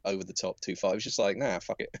much, over the top, too far. It was just like, nah,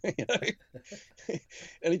 fuck it.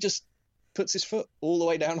 And he just puts his foot all the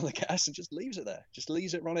way down on the gas and just leaves it there, just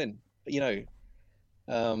leaves it running, and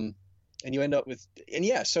you end up with,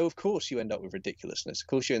 so of course you end up with ridiculousness. Of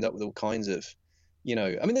course you end up with all kinds of,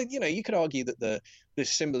 I mean, you could argue that the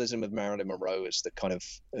symbolism of Marilyn Monroe as the kind of,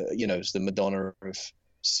 as the Madonna of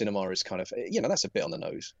cinema is kind of, that's a bit on the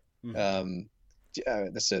nose. Mm-hmm.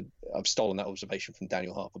 I've stolen that observation from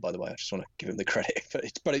Daniel Harper, by the way. I just want to give him the credit,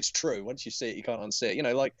 but it's true. Once you see it, you can't unsee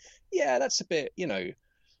it. That's a bit, it's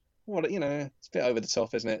a bit over the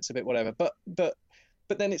top, isn't it? It's a bit whatever. But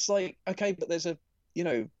then it's like, okay, but there's a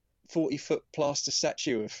 40-foot plaster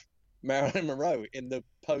statue of Marilyn Monroe in the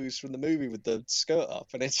pose from the movie with the skirt up,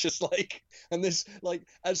 and it's just like, and this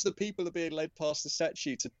as the people are being led past the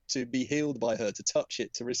statue to be healed by her, to touch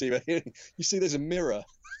it, to receive a healing, you see there's a mirror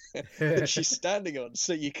that she's standing on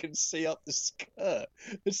so you can see up the skirt.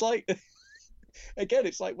 It's like, again,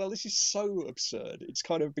 it's like, well, this is so absurd. It's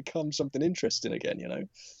kind of become something interesting again,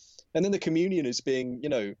 and then the communion is being,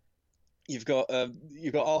 you've got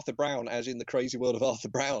Arthur Brown, as in The Crazy World of Arthur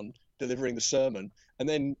Brown, delivering the sermon, and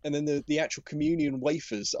then the actual communion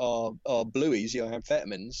wafers are blueies,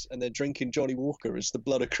 amphetamines, and they're drinking Johnny Walker as the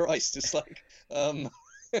blood of Christ. It's like,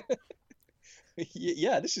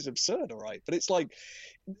 yeah, this is absurd, all right. But it's like,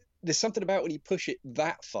 there's something about when you push it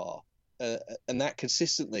that far and that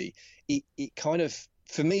consistently, it kind of,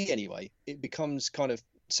 for me anyway, it becomes kind of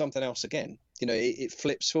something else again. It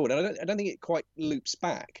flips forward, and I don't think it quite loops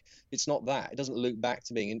back. It's not that. It doesn't loop back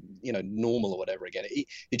to being, normal or whatever again.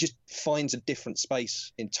 It just finds a different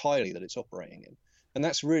space entirely that it's operating in. And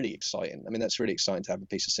that's really exciting. I mean, that's really exciting to have a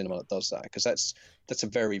piece of cinema that does that, because that's a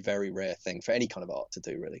very, very rare thing for any kind of art to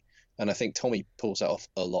do, really. And I think Tommy pulls that off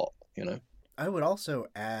a lot, you know. I would also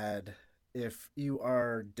add, if you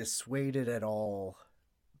are dissuaded at all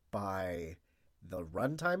by the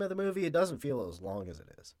runtime of the movie, it doesn't feel as long as it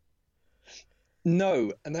is.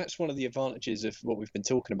 No, and that's one of the advantages of what we've been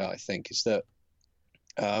talking about, I think, is that,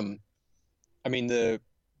 I mean, the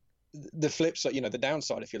flip side, you know, the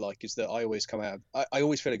downside, if you like, is that I always come out, I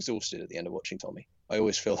always feel exhausted at the end of watching Tommy. I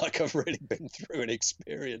always feel like I've really been through an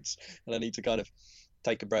experience and I need to kind of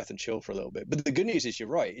take a breath and chill for a little bit. But the good news is, you're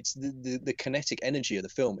right. It's the kinetic energy of the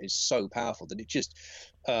film is so powerful that it just,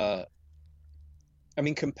 I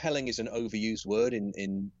mean, compelling is an overused word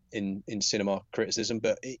in cinema criticism,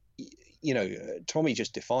 but you know, Tommy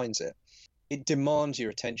just defines it. It demands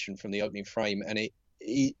your attention from the opening frame, and it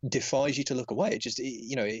defies you to look away. It just,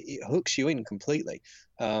 you know, it hooks you in completely.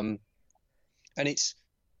 And it's,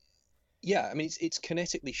 yeah, I mean, it's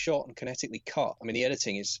kinetically shot and kinetically cut. I mean, the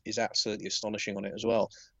editing is absolutely astonishing on it as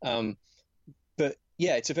well. But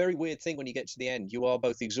yeah, it's a very weird thing when you get to the end. You are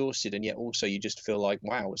both exhausted, and yet also you just feel like,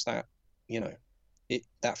 wow, was that, you know,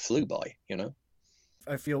 that flew by, you know?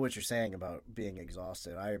 I feel what you're saying about being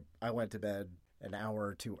exhausted. I went to bed an hour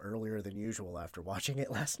or two earlier than usual after watching it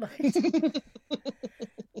last night.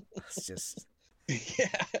 It's just... Yeah.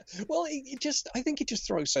 Well, I think it just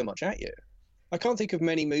throws so much at you. I can't think of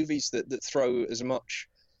many movies that throw as much,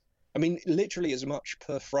 I mean, literally as much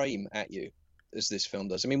per frame at you as this film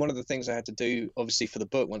does. I mean, one of the things I had to do, obviously, for the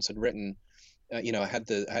book, once I'd written, you know, I had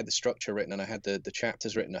the structure written and I had the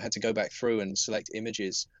chapters written. I had to go back through and select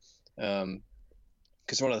images,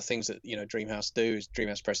 because one of the things that, you know,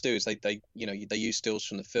 Dreamhouse Press do is they you know, they use stills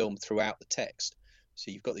from the film throughout the text, so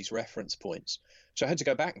you've got these reference points. So I had to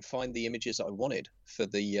go back and find the images that I wanted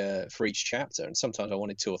for each chapter, and sometimes I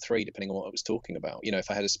wanted 2 or 3 depending on what I was talking about. You know,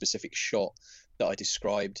 if I had a specific shot that I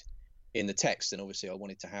described in the text, then obviously I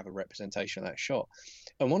wanted to have a representation of that shot.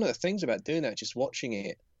 And one of the things about doing that, just watching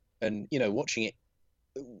it, and, you know, watching it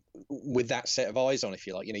with that set of eyes on, if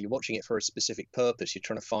you like, you know, you're watching it for a specific purpose. You're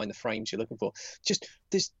trying to find the frames you're looking for. Just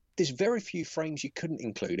there's very few frames you couldn't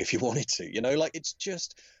include if you wanted to, you know, like, it's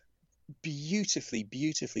just beautifully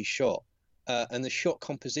shot. And the shot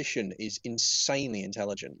composition is insanely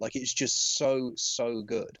intelligent. Like, it's just so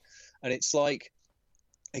good. And it's like,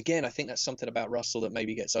 again, I think that's something about Russell that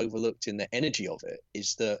maybe gets overlooked in the energy of it,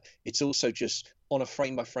 is that it's also just on a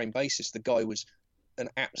frame by frame basis. The guy was an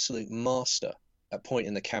absolute master at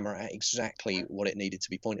pointing the camera at exactly what it needed to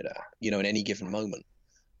be pointed at, you know, in any given moment.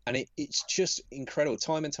 And it's just incredible.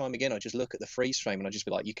 Time and time again, I just look at the freeze frame and I just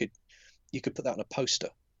be like, you could put that on a poster.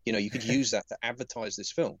 You know, you could use that to advertise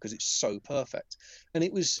this film because it's so perfect. And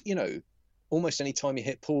it was, you know, almost any time you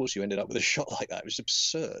hit pause, you ended up with a shot like that. It was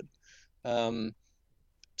absurd.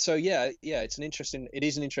 So yeah, it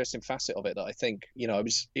is an interesting facet of it that I think, you know,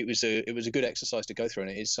 it was a good exercise to go through,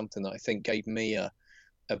 and it is something that I think gave me a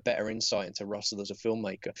better insight into Russell as a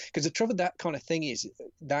filmmaker. Because the trouble with that kind of thing is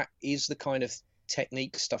that is the kind of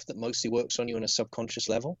technique stuff that mostly works on you on a subconscious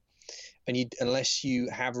level. And unless you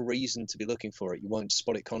have a reason to be looking for it, you won't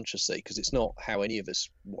spot it consciously, because it's not how any of us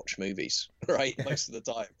watch movies, right? Most of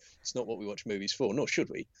the time, it's not what we watch movies for, nor should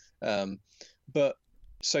we. But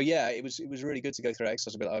so yeah, it was really good to go through that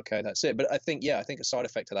exercise and be like, okay, that's it. But I think a side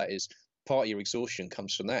effect of that is part of your exhaustion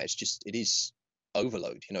comes from that. It is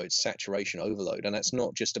overload, you know, it's saturation overload, and that's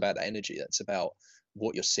not just about the energy. That's about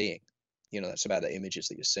what you're seeing. You know, that's about the images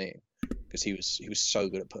that you're seeing, because he was so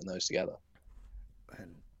good at putting those together.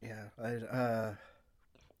 And yeah,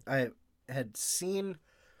 I had seen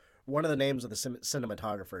one of the names of the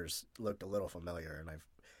cinematographers looked a little familiar, and I've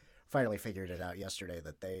finally figured it out yesterday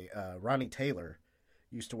that Ronnie Taylor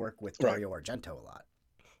used to work with Dario Argento a lot.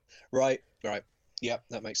 Right. Yep,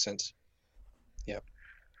 that makes sense. Yep.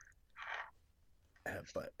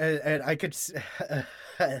 But I could,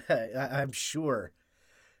 I'm sure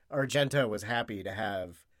Argento was happy to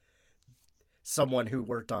have someone who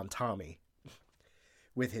worked on Tommy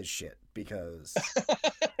with his shit, because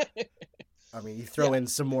I mean, you throw in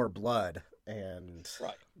some more blood and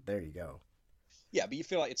there you go. Yeah, but you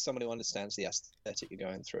feel like it's someone who understands the aesthetic you're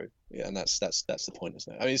going through. Yeah, and that's the point,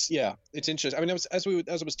 isn't it? I mean, it's interesting. I mean, as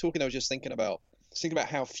I was talking, I was just thinking about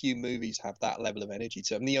how few movies have that level of energy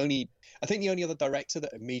to them. I think the only other director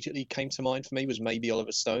that immediately came to mind for me was maybe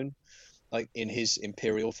Oliver Stone, like in his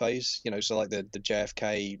Imperial phase, you know, so like the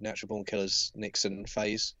JFK, Natural Born Killers, Nixon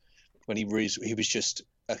phase, when he was just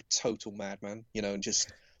a total madman, you know, and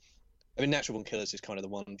just, I mean, Natural Born Killers is kind of the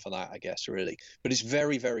one for that, I guess, really. But it's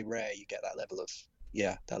very, very rare you get that level of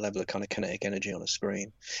that level of kind of kinetic energy on a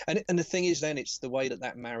screen. And the thing is, then it's the way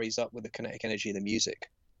that marries up with the kinetic energy of the music,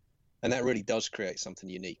 and that really does create something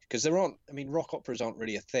unique. Because rock operas aren't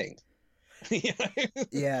really a thing. You know?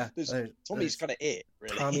 Yeah, Tommy's kind of it,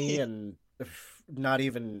 really. Tommy and not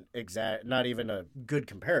even a good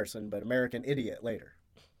comparison, but American Idiot later.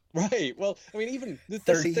 Right. Well, I mean, even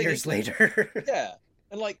 30 years later. Yeah.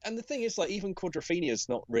 And the thing is, like, even Quadrophenia is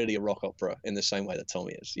not really a rock opera in the same way that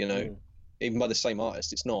Tommy is, you know. Even by the same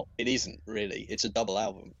artist, it isn't really. It's a double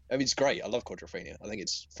album. I mean, it's great. I love Quadrophenia. I think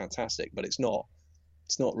it's fantastic, but it's not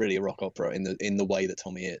really a rock opera in the way that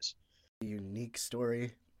Tommy is. A unique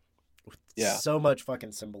story with Yeah. so much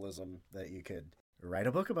fucking symbolism that you could write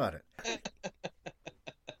a book about it.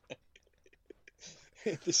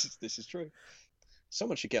 This is true.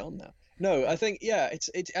 Someone should get on that. No, I think, yeah, it's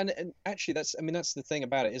and actually that's the thing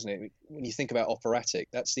about it, isn't it? When you think about operatic,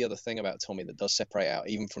 that's the other thing about Tommy that does separate out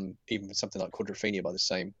even from something like Quadrophenia by the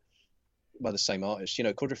same artist. You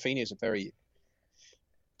know, Quadrophenia is a very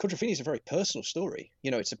personal story.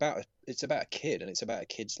 You know, it's about a kid, and it's about a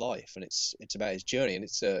kid's life, and it's about his journey, and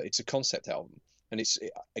it's a concept album. And it's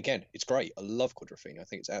great. I love Quadrophenia. I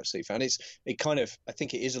think it's absolutely fun. I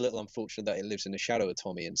think it is a little unfortunate that it lives in the shadow of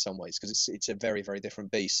Tommy in some ways, because it's a very, very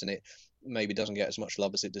different beast, and it maybe doesn't get as much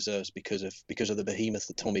love as it deserves because of the behemoth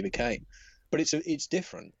that Tommy became. But it's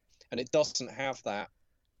different, and it doesn't have that,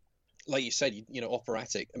 like you said, you know,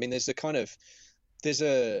 operatic. I mean, there's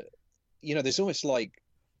almost like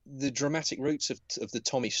the dramatic roots of the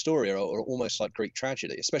Tommy story are almost like Greek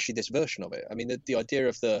tragedy, especially this version of it. I mean, the idea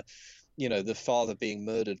of the father being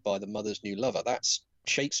murdered by the mother's new lover, that's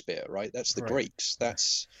Shakespeare, right? That's the Greeks.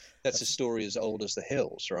 That's a story as old as the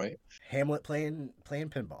hills, right? Hamlet playing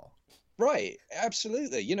pinball. Right,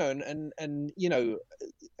 absolutely. You know, and you know,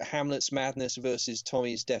 Hamlet's madness versus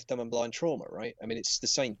Tommy's deaf, dumb, and blind trauma, right? I mean, it's the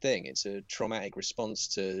same thing. It's a traumatic response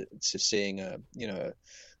to seeing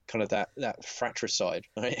kind of that fratricide,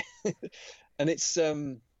 right? And it's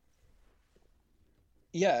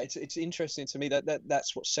it's interesting to me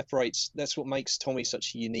that's what makes Tommy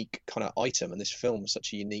such a unique kind of item, and this film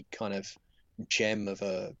such a unique kind of gem of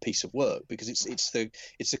a piece of work, because it's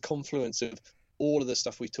the confluence of all of the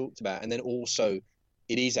stuff we've talked about, and then also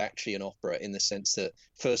it is actually an opera in the sense that,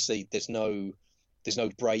 firstly, there's no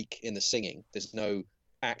break in the singing, there's no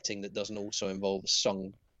acting that doesn't also involve a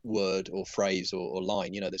sung word or phrase or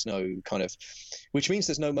line. You know, there's no kind of, which means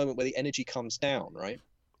there's no moment where the energy comes down, right?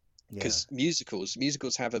 Because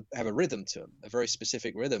musicals have a rhythm to them, a very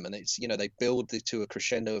specific rhythm, and it's, you know, they build to a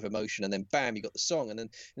crescendo of emotion, and then bam, you got the song, and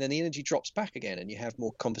then the energy drops back again, and you have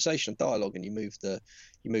more conversation, dialogue, and you move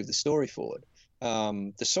the story forward.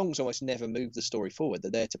 The songs almost never move the story forward. They're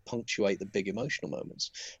there to punctuate the big emotional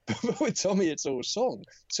moments. But with Tommy, it's all song,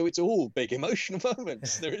 so it's all big emotional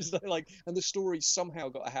moments. There is no, like, and the story's somehow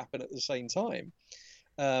got to happen at the same time.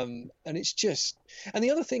 And it's just, and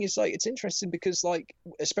the other thing is, like, it's interesting because, like,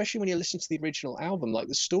 especially when you listen to the original album, like,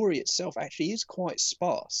 the story itself actually is quite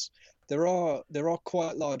sparse. There are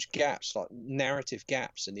quite large gaps, like narrative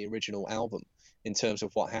gaps, in the original album in terms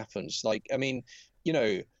of what happens. Like, I mean, you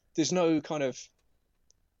know, there's no kind of,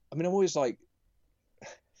 I mean, I'm always like,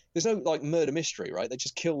 there's no like murder mystery, right? They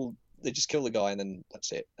just kill the guy, and then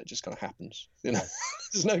that's it. It just kind of happens, you know.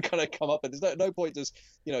 There's no kind of come up, and there's no point does,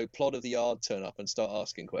 you know, plot of the yard turn up and start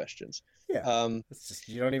asking questions. Yeah. It's just,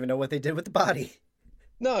 you don't even know what they did with the body.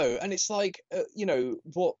 No, and it's like, you know,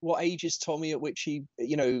 what age is Tommy at which he,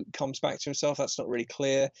 you know, comes back to himself? That's not really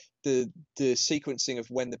clear. The sequencing of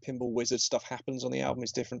when the Pinball Wizard stuff happens on the album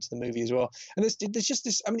is different to the movie as well. And there's just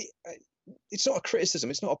this, I mean, it's not a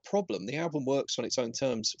criticism, it's not a problem. The album works on its own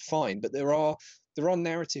terms fine, but there are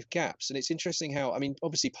narrative gaps. And it's interesting how, I mean,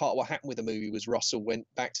 obviously part of what happened with the movie was Russell went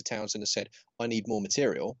back to Townsend and said, I need more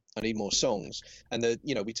material, I need more songs. And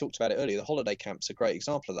you know, we talked about it earlier, the Holiday Camp's a great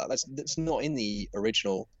example of that. That's not in the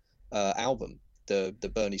original album,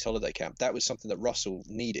 the Bernie's Holiday Camp. That was something that Russell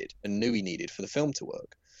needed and knew he needed for the film to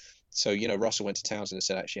work. So, you know, Russell went to Townsend and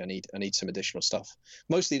said, actually, I need some additional stuff.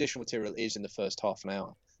 Most of the additional material is in the first half an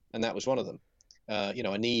hour, and that was one of them. You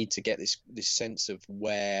know, I need to get this sense of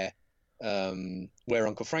where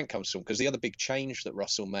Uncle Frank comes from, because the other big change that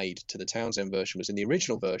Russell made to the Townsend version was, in the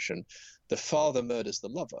original version, the father murders the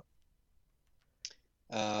lover.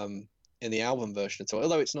 In the album version,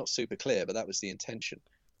 although it's not super clear, but that was the intention.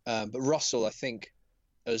 But Russell, I think,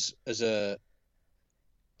 as a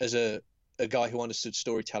guy who understood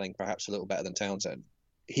storytelling perhaps a little better than Townsend,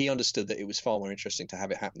 he understood that it was far more interesting to have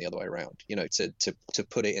it happen the other way around. You know, to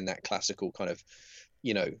put it in that classical kind of,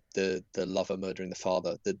 you know, the lover murdering the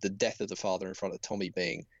father, the death of the father in front of Tommy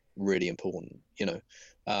being really important, you know.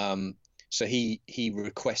 So he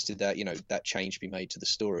requested that, you know, that change be made to the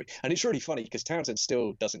story. And it's really funny because Townsend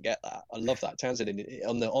still doesn't get that. I love that. Townsend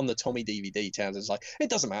on the Tommy DVD, Townsend's like, it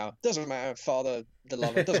doesn't matter, father, the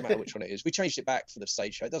lover, it doesn't matter which one it is. We changed it back for the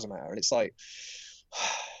stage show, it doesn't matter. And it's like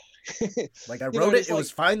like I wrote it, it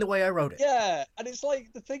was fine the way I wrote it. Yeah, and it's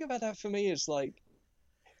like the thing about that for me is like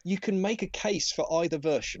you can make a case for either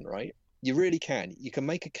version, right? You really can. You can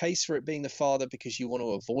make a case for it being the father because you want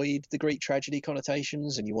to avoid the Greek tragedy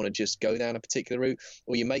connotations and you want to just go down a particular route,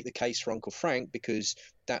 or you make the case for Uncle Frank because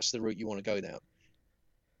that's the route you want to go down.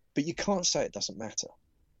 But you can't say it doesn't matter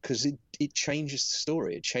because it changes the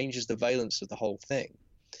story. It changes the valence of the whole thing.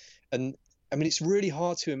 And I mean, it's really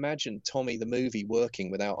hard to imagine Tommy the movie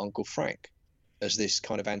working without Uncle Frank as this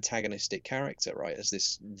kind of antagonistic character, right? As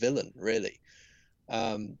this villain, really.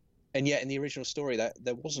 And yet in the original story that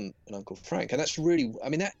there wasn't an Uncle Frank. And that's really, I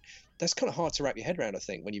mean, that's kind of hard to wrap your head around, I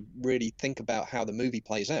think, when you really think about how the movie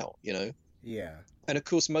plays out, you know? Yeah. And of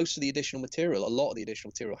course, most of the additional material, a lot of the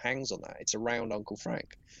additional material hangs on that. It's around Uncle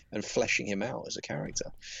Frank and fleshing him out as a character.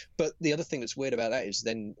 But the other thing that's weird about that is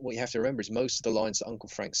then what you have to remember is most of the lines that Uncle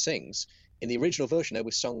Frank sings in the original version, they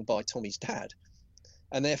were sung by Tommy's dad,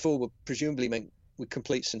 and therefore were presumably meant with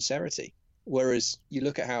complete sincerity. Whereas you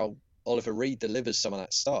look at how Oliver Reed delivers some of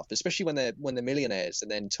that stuff, especially when they're millionaires, and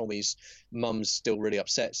then Tommy's mum's still really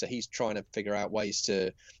upset, so he's trying to figure out ways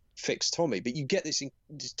to fix Tommy. But you get this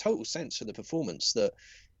total sense of the performance that,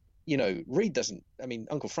 you know, Reed doesn't. I mean,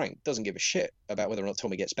 Uncle Frank doesn't give a shit about whether or not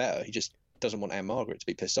Tommy gets better. He just doesn't want Anne Margaret to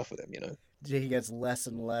be pissed off with him, you know. He gets less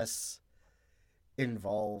and less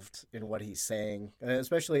involved in what he's saying,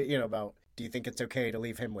 especially, you know, about, do you think it's okay to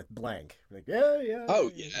leave him with blank? Like, yeah.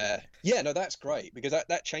 Oh, yeah. No, that's great, because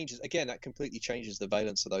that changes, again, that completely changes the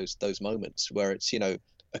valence of those moments where it's, you know,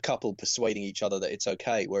 a couple persuading each other that it's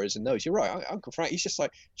okay, whereas in those, you're right, Uncle Frank, he's just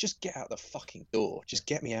like, just get out the fucking door, just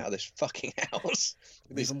get me out of this fucking house.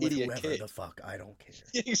 This idiot kid. The fuck, I don't care.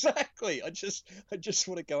 Exactly. I just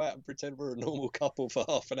want to go out and pretend we're a normal couple for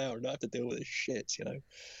half an hour and not have to deal with this shit, you know.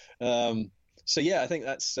 So yeah, I think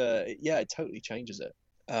that's it totally changes it.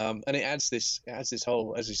 And it adds this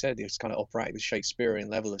whole, as you said, this kind of operatic, this Shakespearean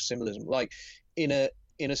level of symbolism, like in a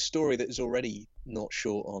story that is already not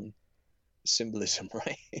short on symbolism,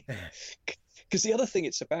 right? Because the other thing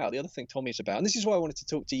Tommy's about, and this is why I wanted to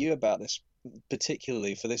talk to you about this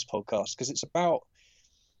particularly for this podcast, because it's about,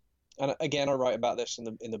 and again I write about this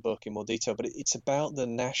in the book in more detail, but it's about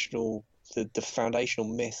the foundational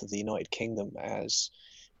myth of the United Kingdom as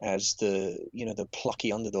the, you know, the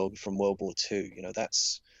plucky underdog from World War II. You know,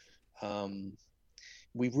 that's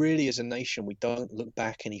we really, as a nation, we don't look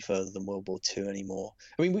back any further than World War II anymore.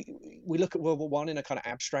 I mean, we look at World War One in a kind of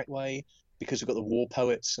abstract way because we've got the war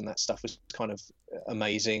poets and that stuff was kind of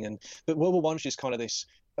amazing, but World War One is just kind of this.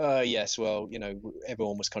 Yes, well, you know,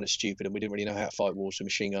 everyone was kind of stupid and we didn't really know how to fight wars with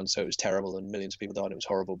machine guns, so it was terrible and millions of people died and it was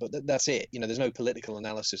horrible. But that's it. You know, there's no political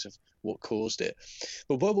analysis of what caused it.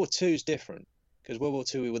 But World War II is different. Because World War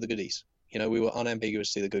II, we were the goodies. You know, we were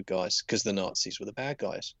unambiguously the good guys because the Nazis were the bad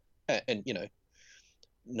guys. And, you know,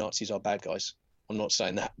 Nazis are bad guys. I'm not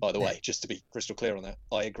saying that, by the way, just to be crystal clear on that.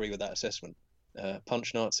 I agree with that assessment.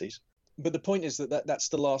 Punch Nazis. But the point is that's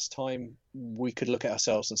the last time we could look at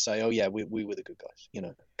ourselves and say, oh, yeah, we were the good guys, you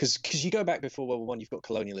know. Because you go back before World War One, you've got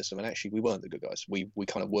colonialism, and actually we weren't the good guys. We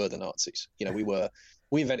kind of were the Nazis. You know,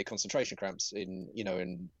 we invented concentration camps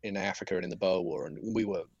in Africa and in the Boer War, and we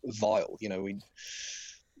were vile. You know, and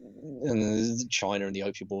China and the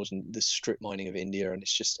opium wars and the strip mining of India, and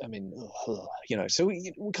it's just, I mean, you know, so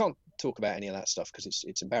we can't talk about any of that stuff because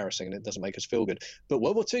it's embarrassing and it doesn't make us feel good. But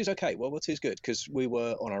World War II is okay. World War II is good because we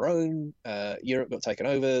were on our own. Europe got taken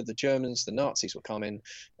over. The Germans, the Nazis were coming,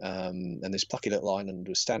 and this plucky little island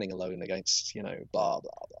was standing alone against, you know, blah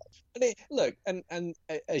blah blah. And look, and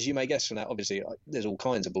as you may guess from that, obviously there's all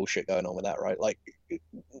kinds of bullshit going on with that, right? Like,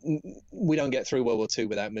 we don't get through World War II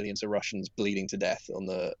without millions of Russians bleeding to death on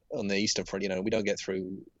the Eastern Front. You know, we don't get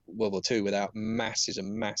through World War II without masses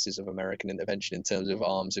and masses of American intervention in terms of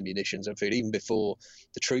arms and munitions and food, even before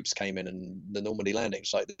the troops came in and the Normandy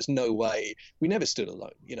landings. Like, there's no way. We never stood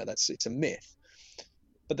alone. You know, it's a myth.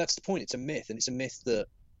 But that's the point. It's a myth, and it's a myth that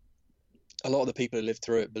a lot of the people who lived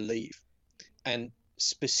through it believe. And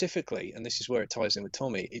specifically, and this is where it ties in with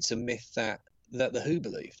Tommy, it's a myth that the Who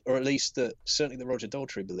believed, or at least that certainly the Roger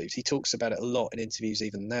Daltrey believes. He talks about it a lot in interviews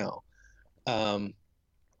even now.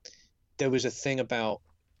 There was a thing about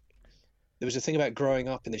growing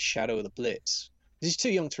up in the shadow of the Blitz. He's too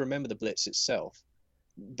young to remember the Blitz itself,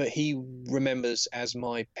 but he remembers, as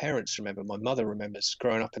my parents remember, my mother remembers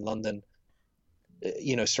growing up in London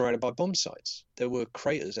surrounded by bomb sites. There were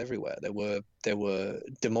craters everywhere. There were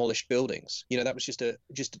demolished buildings. That was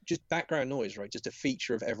just background noise, right? Just a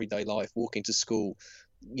feature of everyday life. Walking to school,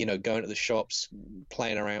 going to the shops,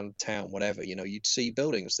 playing around town, whatever. You'd see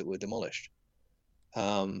buildings that were demolished.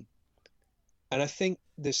 And I think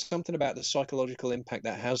there's something about the psychological impact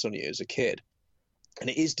that has on you as a kid, and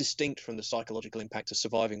it is distinct from the psychological impact of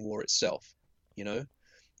surviving war itself.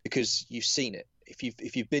 Because you've seen it.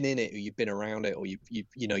 If you've been in it, or you've been around it, or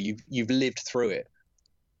you've lived through it,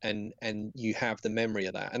 and you have the memory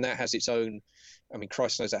of that, and that has its own. I mean,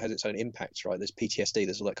 Christ knows that has its own impacts, right? There's PTSD,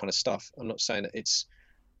 there's all that kind of stuff. I'm not saying that it's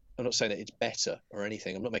better or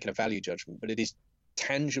anything. I'm not making a value judgment, but it is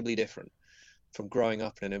tangibly different from growing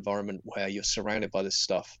up in an environment where you're surrounded by this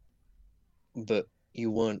stuff, but you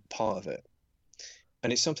weren't part of it.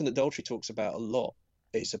 And it's something that Daltrey talks about a lot.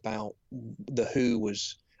 It's about the who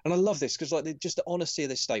was. And I love this because, just the honesty of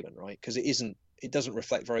this statement, right? Because it doesn't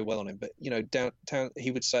reflect very well on him. But downtown,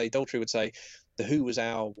 Daltrey would say, the Who was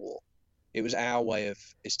our war. It was our way of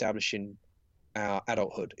establishing our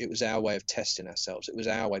adulthood. It was our way of testing ourselves. It was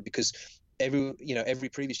our way, because every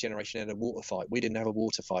previous generation had a water fight. We didn't have a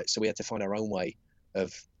water fight, so we had to find our own way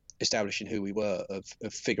of establishing who we were, of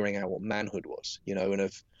figuring out what manhood was,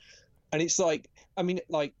 and it's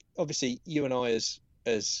obviously you and I as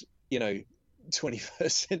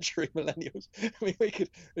 21st century millennials, I mean, we could,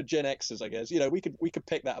 Gen Xers, I guess, we could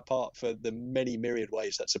pick that apart for the many myriad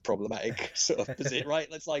ways that's a problematic sort of position, right?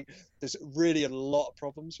 There's really a lot of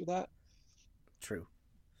problems with that. True.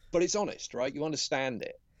 But it's honest, right? You understand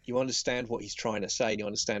it. You understand what he's trying to say, and you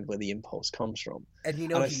understand where the impulse comes from. And he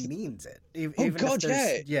means it.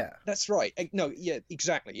 Yeah. That's right. No, yeah,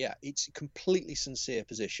 exactly, yeah. It's a completely sincere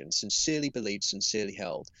position, sincerely believed, sincerely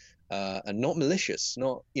held. And not malicious,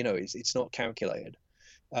 not, it's not calculated.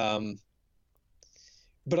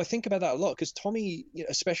 But I think about that a lot because Tommy,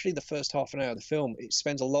 especially the first half an hour of the film, it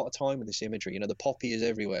spends a lot of time with this imagery. The poppy is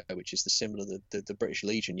everywhere, which is the symbol of the British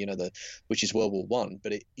Legion, which is World War One,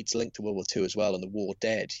 but it's linked to World War Two as well, and the war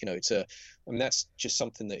dead. That's just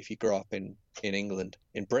something that if you grow up in England,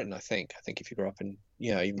 in Britain, I think if you grow up in,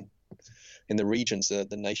 even in the regions, the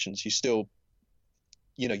nations, you still,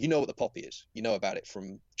 you know what the poppy is. You know about it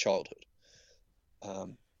from childhood.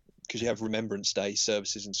 Because you have Remembrance Day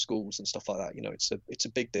services in schools and stuff like that. It's a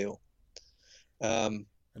big deal. And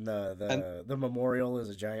the memorial is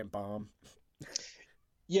a giant bomb.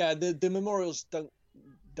 Yeah, the memorials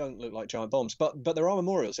don't look like giant bombs, but there are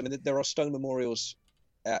memorials. I mean, there are stone memorials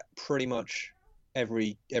at pretty much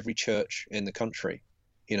every church in the country.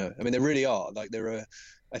 I mean, there really are. There are.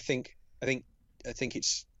 I think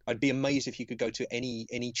it's. I'd be amazed if you could go to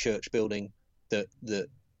any church building that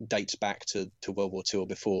dates back to World War II or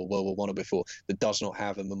before, World War I or before, that does not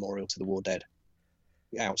have a memorial to the war dead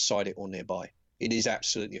outside it or nearby. It is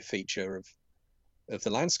absolutely a feature of the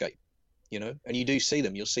landscape, and you do see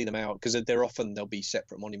them. You'll see them out because there'll be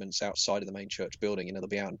separate monuments outside of the main church building. They'll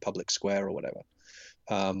be out in public square or whatever.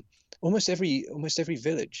 Almost every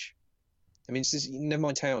village. I mean, never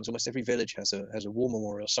mind towns. Almost every village has a war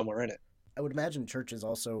memorial somewhere in it. I would imagine churches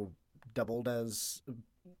also doubled as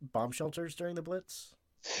bomb shelters during the Blitz.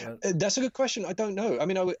 That's a good question. I don't know. I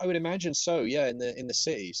mean, I would imagine so. Yeah, in the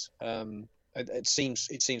cities. It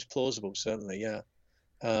seems plausible. Certainly, yeah.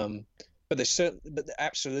 But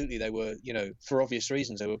absolutely they were. For obvious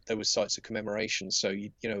reasons, there were sites of commemoration. So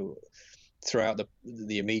throughout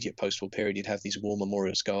the immediate post-war period, you'd have these war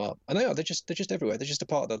memorials go up, and they're just everywhere. They're just a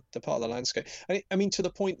part of the landscape. I mean, to the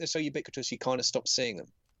point they're so ubiquitous, you kind of stop seeing them.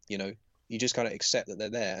 You just kind of accept that they're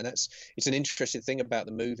there, and it's an interesting thing about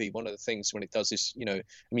the movie. One of the things when it does is,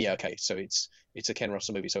 okay, so it's a Ken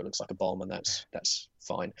Russell movie, so it looks like a bomb, and that's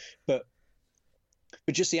fine. But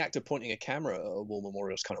just the act of pointing a camera at a war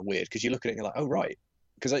memorial is kind of weird because you look at it and you're like, oh right,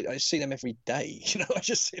 because I see them every day. I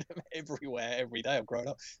just see them everywhere every day. I've grown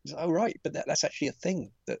up. It's like, oh right, but that's actually a thing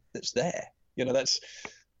that's there.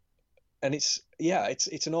 And it's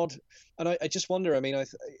an odd, and I just wonder. I mean,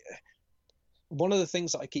 one of the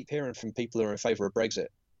things that I keep hearing from people who are in favour of Brexit,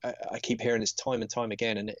 I keep hearing this time and time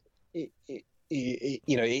again, and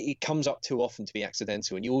it comes up too often to be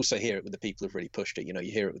accidental. And you also hear it with the people who've really pushed it. You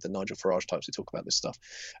hear it with the Nigel Farage types who talk about this stuff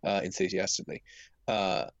enthusiastically.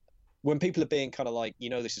 When people are being kind of like,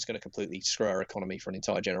 this is going to completely screw our economy for an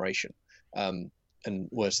entire generation. And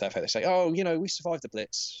worse to that effect, they say, oh, we survived the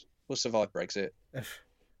Blitz, we'll survive Brexit.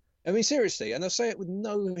 I mean, seriously, and they'll say it with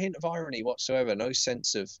no hint of irony whatsoever, no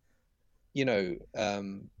sense of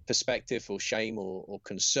perspective or shame or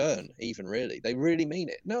concern even, really. They really mean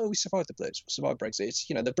it. No, we survived the Blitz, we survived Brexit. It's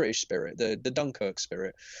the British spirit, the Dunkirk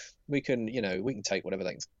spirit. We can take whatever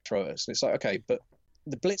they can throw at us. And it's like, okay, but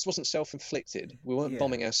the Blitz wasn't self-inflicted. We weren't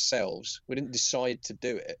bombing ourselves. We didn't decide to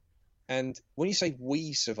do it. And when you say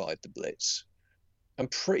we survived the Blitz, I'm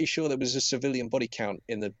pretty sure there was a civilian body count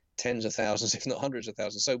in the tens of thousands, if not hundreds of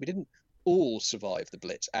thousands. So we didn't all survive the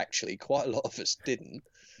Blitz, actually. Quite a lot of us didn't.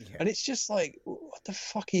 Yeah. And it's just like, what the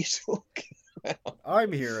fuck are you talking about?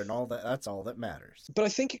 I'm here and all that. That's all that matters. But I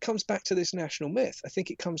think it comes back to this national myth. I think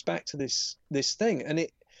it comes back to this thing. And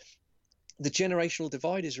the generational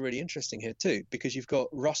divide is really interesting here too, because you've got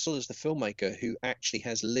Russell as the filmmaker who actually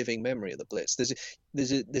has living memory of the Blitz. There's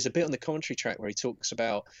a bit on the commentary track where he talks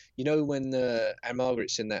about, you know, when Anne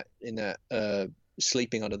Margaret's in that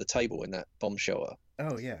sleeping under the table in that bomb shelter.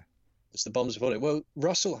 Oh yeah, it's the bombs falling. Well,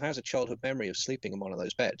 Russell has a childhood memory of sleeping in one of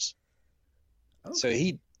those beds. Okay. So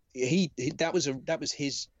he that was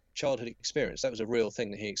his childhood experience. That was a real thing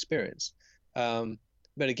that he experienced. But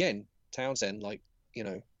again, Townsend, like, you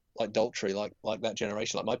know, like Daltrey, like that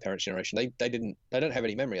generation, like my parents' generation, they don't have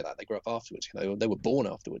any memory of that. They grew up afterwards. You know, they were born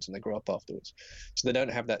afterwards and they grew up afterwards, so they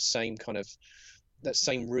don't have that same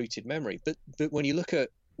rooted memory. But when you look at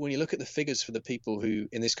the figures for the people who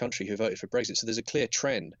in this country who voted for Brexit, so there's a clear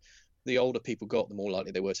trend. The older people got, the more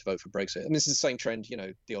likely they were to vote for Brexit. And this is the same trend, you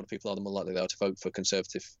know, the older people are, the more likely they are to vote for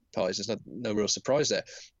Conservative parties. There's no real surprise there.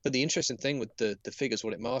 But the interesting thing with the figures,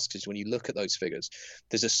 what it masks is when you look at those figures,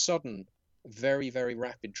 there's a sudden, very, very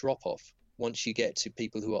rapid drop-off once you get to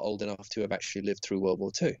people who are old enough to have actually lived through World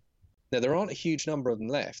War II. Now, there aren't a huge number of them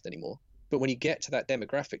left anymore, but when you get to that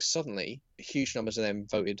demographic, suddenly huge numbers of them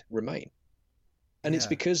voted Remain. And it's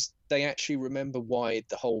because they actually remember why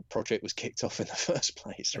the whole project was kicked off in the first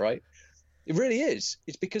place, right? It really is.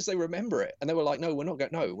 It's because they remember it. And they were like, no, we're not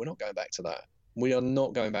going back to that. We are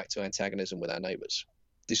not going back to antagonism with our neighbours.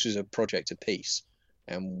 This was a project of peace,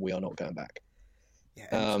 and we are not going back. Yeah,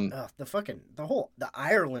 the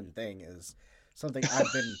Ireland thing is something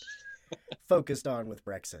I've been focused on with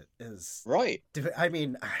Brexit. Is right. I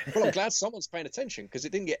mean, well, I'm glad someone's paying attention, because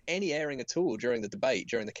it didn't get any airing at all during the debate,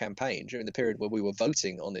 during the campaign, during the period where we were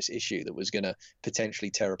voting on this issue that was going to potentially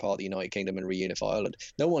tear apart the United Kingdom and reunify Ireland.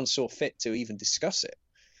 No one saw fit to even discuss it.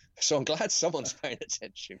 So I'm glad someone's paying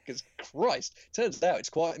attention, because Christ, turns out it's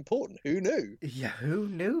quite important. Who knew? Yeah, who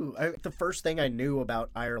knew? The first thing I knew about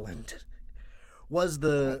Ireland was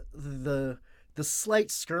the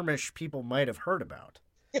slight skirmish people might have heard about.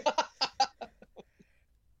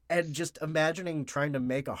 And just imagining trying to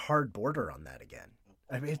make a hard border on that again.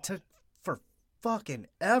 I mean, it took for fucking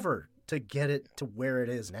ever to get it to where it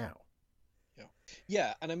is now.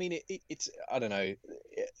 Yeah, and I mean, it's I don't know,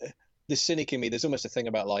 the cynic in me, there's almost a thing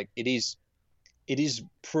about, like, it is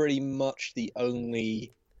pretty much the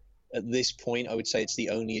only, at this point, I would say it's the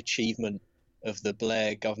only achievement of the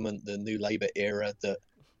Blair government, the New Labour era, that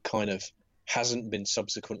kind of hasn't been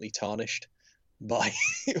subsequently tarnished by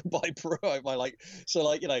like, so,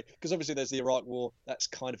 like, you know, because obviously there's the Iraq War. That's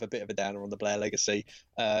kind of a bit of a downer on the Blair legacy.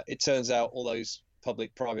 It turns out all those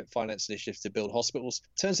public-private finance initiatives to build hospitals,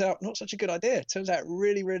 turns out not such a good idea. Turns out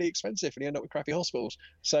really, really expensive, and you end up with crappy hospitals.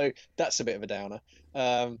 So that's a bit of a downer.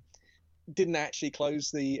 Didn't actually close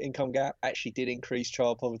the income gap, actually did increase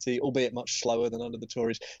child poverty, albeit much slower than under the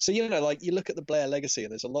Tories. So, you know, like, you look at the Blair legacy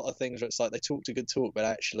and there's a lot of things where it's like they talked a good talk, but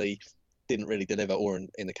actually didn't really deliver, or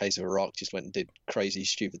in the case of Iraq, just went and did crazy,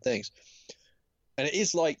 stupid things. And it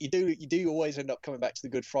is like, you do always end up coming back to the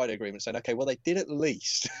Good Friday Agreement saying, okay, well, they did at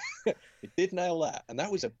least, they did nail that. And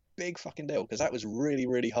that was a big fucking deal, because that was really,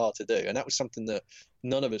 really hard to do. And that was something that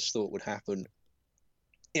none of us thought would happen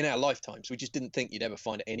in our lifetimes. We just didn't think you'd ever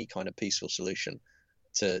find any kind of peaceful solution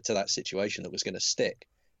to that situation that was going to stick.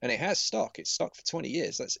 And it has stuck. It's stuck for 20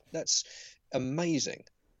 years. That's amazing.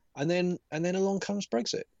 And then along comes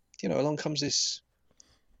Brexit. You know, along comes this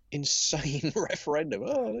insane referendum.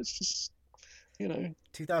 Oh, let's just, you know.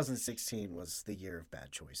 2016 was the year of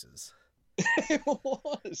bad choices. It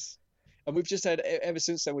was. And we've just had, ever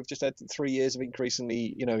since then, we've just had 3 years of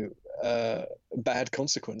increasingly, you know, bad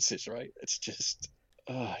consequences, right? It's just,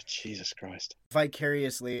 oh, Jesus Christ.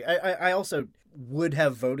 Vicariously, I also would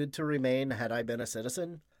have voted to remain had I been a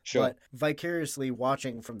citizen. Sure. But vicariously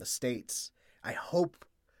watching from the States, I hope,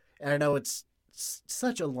 and I know it's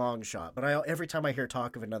such a long shot, but every time I hear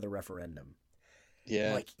talk of another referendum,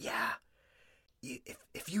 I'm like,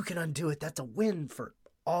 if you can undo it, that's a win for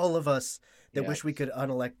all of us that wish we could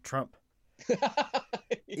unelect Trump.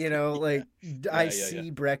 You know, like, I see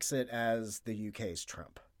Brexit as the UK's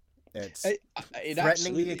Trump. It's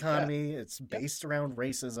threatening the economy. It's based around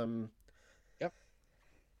racism. Yep.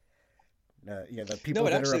 The people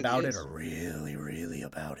that are about it are really, really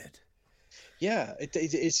about it. Yeah,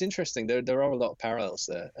 it's interesting. There are a lot of parallels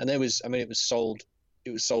there, and it was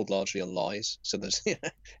sold largely on lies. So there's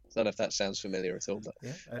don't know if that sounds familiar at all, but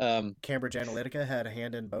Yeah, Cambridge Analytica had a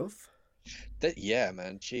hand in both. yeah,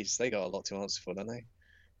 man, jeez, they got a lot to answer for, don't they?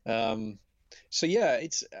 So yeah,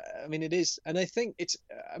 it's. I mean, it is, and I think it's.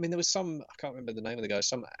 I mean, there was some. I can't remember the name of the guy.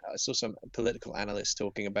 I saw some political analysts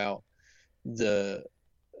talking about the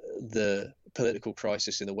political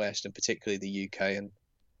crisis in the West, and particularly the UK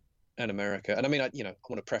and America. And I mean, I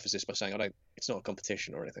want to preface this by saying it's not a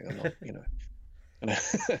competition or anything. I'm not,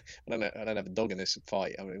 I don't have a dog in this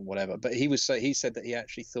fight. I mean, whatever. But he said that he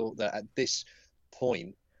actually thought that at this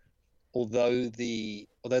point, although there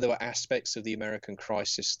were aspects of the American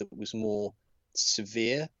crisis that was more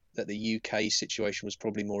severe, that the UK situation was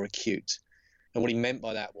probably more acute. And what he meant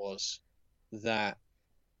by that was that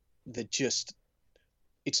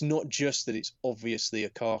it's not just that it's obviously a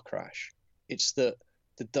car crash, it's that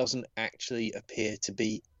there doesn't actually appear to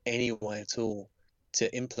be any way at all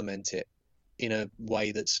to implement it in a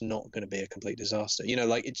way that's not going to be a complete disaster.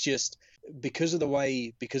 Like, it's just because of the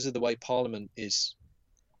way Parliament is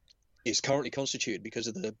currently constituted, because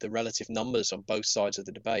of the relative numbers on both sides of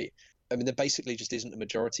the debate. I mean, there basically just isn't a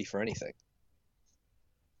majority for anything.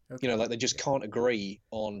 Okay. Like, they just can't agree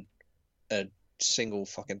on a single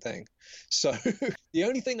fucking thing. So the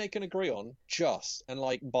only thing they can agree on, and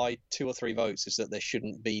like by 2 or 3 votes, is that there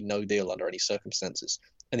shouldn't be no deal under any circumstances.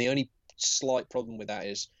 And the only slight problem with that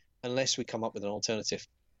is, unless we come up with an alternative,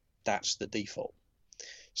 that's the default.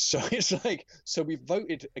 So it's like, so we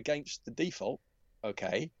voted against the default,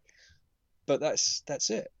 okay, but that's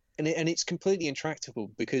it. And it's completely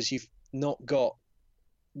intractable, because you've not got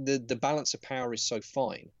the balance of power is so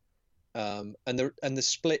fine. And the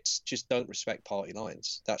splits just don't respect party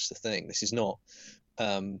lines. That's the thing. This is not.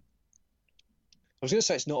 I was going to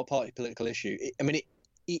say it's not a party political issue.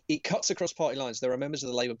 It cuts across party lines. There are members of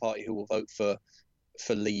the Labour Party who will vote for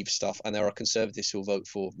Leave stuff, and there are Conservatives who will vote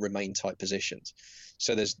for Remain type positions.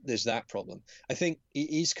 So there's that problem. I think it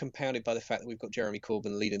is compounded by the fact that we've got Jeremy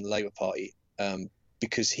Corbyn leading the Labour Party,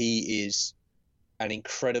 because he is an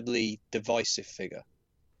incredibly divisive figure.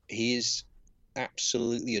 He is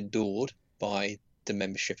absolutely adored by the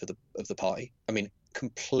membership of the party. I mean,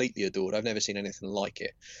 completely adored. I've never seen anything like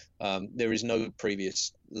it. There is no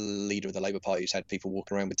previous leader of the Labour Party who's had people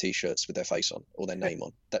walking around with T-shirts with their face on or their name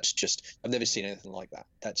on. That's just, I've never seen anything like that.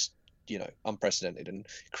 That's, unprecedented, and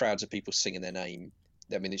crowds of people singing their name.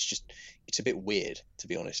 I mean, it's a bit weird, to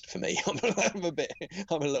be honest, for me. I'm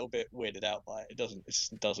a little bit weirded out by it.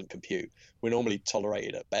 It doesn't compute. We're normally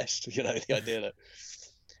tolerated at best, the idea that.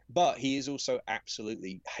 But he is also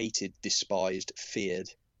absolutely hated, despised, feared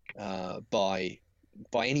by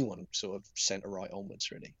anyone sort of centre right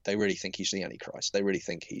onwards. Really, they really think he's the Antichrist. They really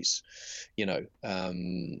think he's,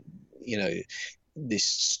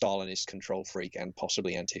 this Stalinist control freak and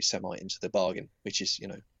possibly anti-Semite into the bargain. Which is,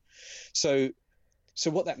 so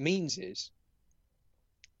what that means is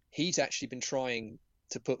he's actually been trying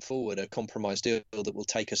to put forward a compromise deal that will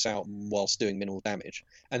take us out whilst doing minimal damage,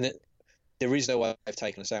 and that. There is no way of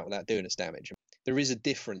taking us out without doing us damage. There is a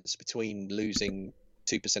difference between losing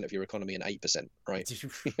 2% of your economy and 8%, right?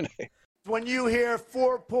 When you hear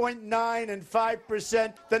 4.9 and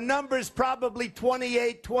 5%, the number's probably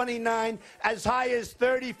 28, 29, as high as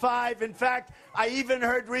 35. In fact, I even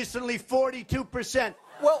heard recently 42%.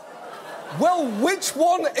 Well, which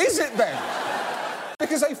one is it then?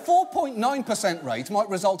 Because a 4.9% rate might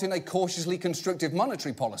result in a cautiously constrictive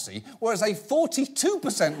monetary policy, whereas a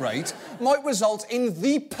 42% rate might result in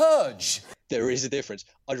the purge. There is a difference.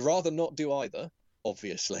 I'd rather not do either,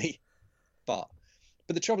 obviously, but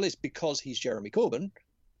the trouble is, because he's Jeremy Corbyn,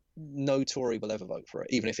 no Tory will ever vote for it,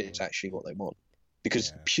 even if it's actually what they want,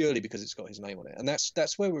 purely because it's got his name on it, and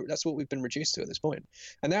that's what we've been reduced to at this point.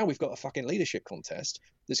 And now we've got a fucking leadership contest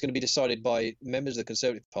that's going to be decided by members of the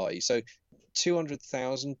Conservative Party. So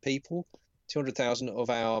 200,000 people, 200,000 of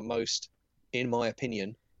our most, in my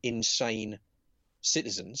opinion, insane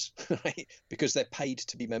citizens, right? Because they're paid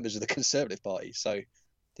to be members of the Conservative Party. So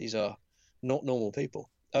these are not normal people,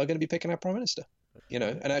 are going to be picking our Prime Minister,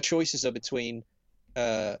 and our choices are between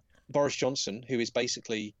Boris Johnson, who is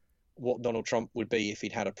basically what Donald Trump would be if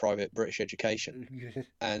he'd had a private British education,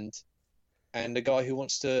 and a guy who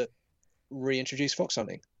wants to reintroduce fox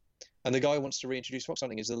hunting. And the guy who wants to reintroduce fox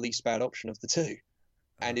hunting is the least bad option of the two,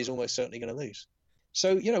 and is almost certainly going to lose.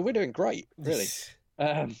 So, we're doing great, really.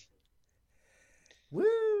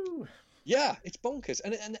 Woo! Yeah, it's bonkers.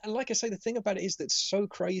 And like I say, the thing about it is that's so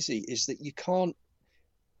crazy is that you can't,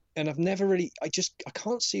 and I've never really, I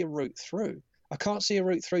can't see a route through. I can't see a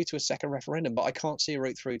route through to a second referendum, but I can't see a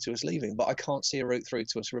route through to us leaving, but I can't see a route through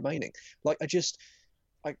to us remaining. Like,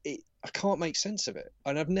 I can't make sense of it,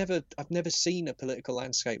 and I've never seen a political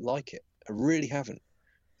landscape like it. I really haven't.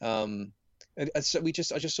 And so I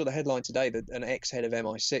just saw the headline today that an ex-head of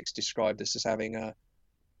MI6 described this as having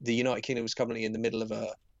the United Kingdom was currently in the middle of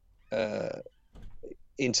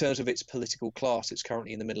in terms of its political class, it's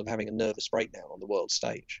currently in the middle of having a nervous breakdown on the world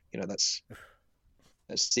stage. That's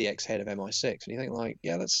the ex-head of MI6, and you think like,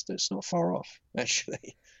 yeah, that's not far off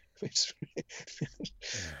actually. It's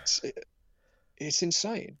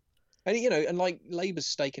insane, and and like Labour's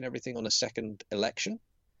staking everything on a second election.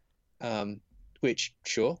 Which,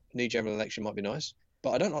 sure, new general election might be nice, but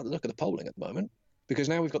I don't like the look of the polling at the moment, because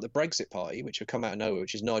now we've got the Brexit Party, which have come out of nowhere,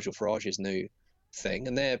 which is Nigel Farage's new thing,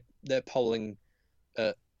 and they're polling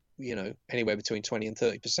at, anywhere between 20 and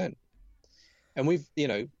 30%. And we've,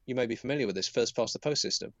 you may be familiar with this first past the post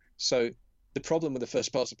system. So the problem with the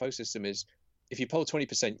first past the post system is if you poll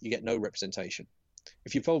 20%, you get no representation.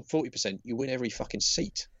 If you poll 40%, you win every fucking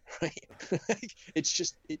seat, right?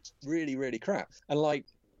 It's really, really crap. And like,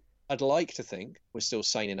 I'd like to think we're still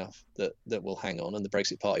sane enough that we'll hang on and the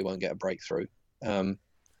Brexit Party won't get a breakthrough. But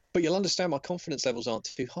you'll understand my confidence levels aren't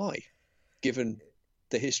too high, given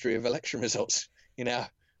the history of election results in our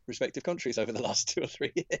respective countries over the last 2 or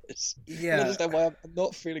 3 years. Yeah. You understand why I'm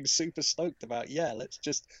not feeling super stoked about, let's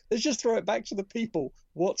just throw it back to the people.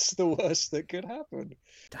 What's the worst that could happen?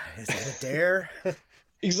 Is it a dare?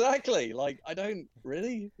 Exactly. Like, I don't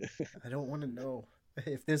really. I don't want to know.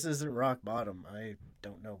 If this isn't rock bottom, I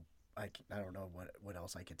don't know. I don't know what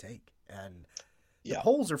else I could take. And the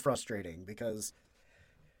polls are frustrating because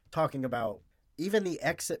talking about even the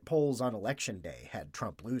exit polls on election day had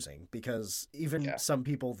Trump losing, because even some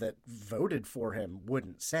people that voted for him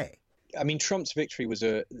wouldn't say. I mean, Trump's victory was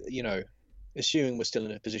assuming we're still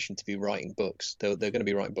in a position to be writing books, they're going to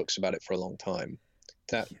be writing books about it for a long time.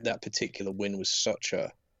 That particular win was such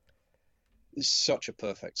a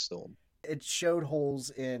perfect storm. It showed holes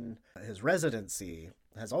in his residency,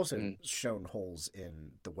 has also shown holes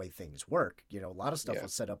in the way things work. A lot of stuff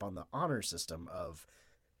was set up on the honor system of,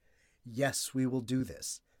 yes, we will do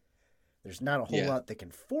this. There's not a whole lot that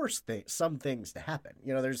can force some things to happen.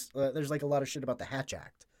 There's like a lot of shit about the Hatch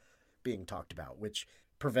Act being talked about, which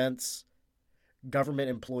prevents government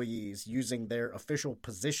employees using their official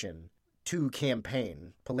position to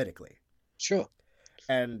campaign politically. Sure.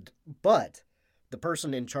 But the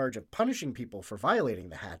person in charge of punishing people for violating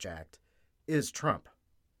the Hatch Act is Trump.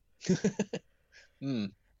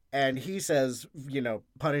 And he says,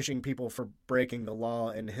 punishing people for breaking the law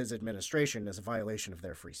in his administration is a violation of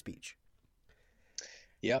their free speech.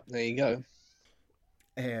 Yep, there you go.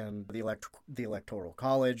 And the Electoral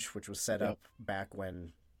College, which was set up back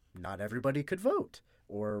when not everybody could vote,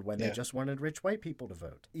 or when they just wanted rich white people to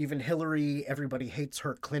vote. Even Hillary, everybody hates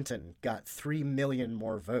her Clinton, got 3 million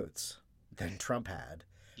more votes than Trump had.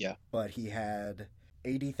 Yeah. But he had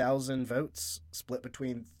 80,000 votes split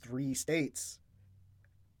between 3 states.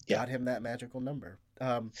 Got him that magical number.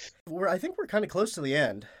 I think we're kind of close to the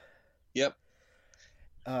end. Yep.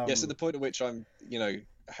 Yes, at the point at which I'm,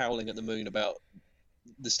 howling at the moon about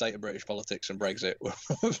the state of British politics and Brexit,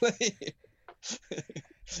 probably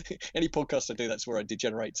any podcast I do, that's where I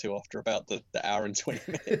degenerate to after about the hour and 20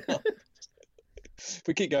 minute mark. If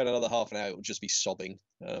we keep going another half an hour, it will just be sobbing.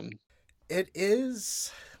 It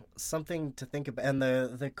is something to think about, and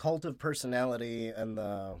the cult of personality and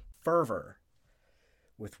the fervor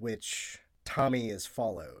with which Tommy is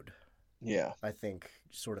followed, I think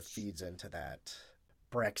sort of feeds into that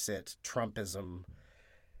Brexit, Trumpism,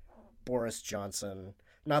 Boris Johnson.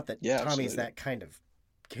 Not that Tommy's absolutely that kind of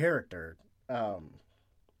character. But...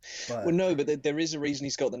 Well, no, but there is a reason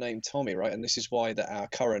he's got the name Tommy, right? And this is why that our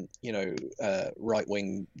current,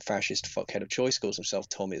 right-wing fascist fuckhead of choice calls himself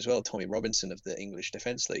Tommy as well. Tommy Robinson of the English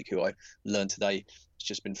Defence League, who I learned today has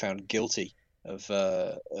just been found guilty of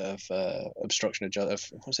obstruction of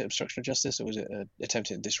justice. Was it obstruction of justice, or was it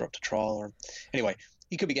attempting to disrupt a trial? Or anyway,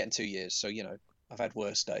 he could be getting 2 years. So I've had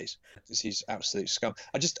worse days. He's absolute scum.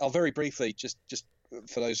 I'll very briefly just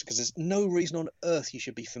for those, because there's no reason on earth you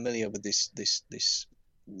should be familiar with this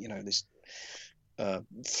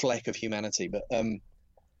fleck of humanity, but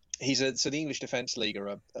so the English Defence League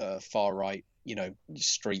are a far right,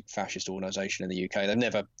 street fascist organisation in the UK.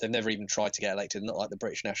 They've never even tried to get elected, not like the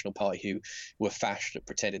British National Party, who were fascist but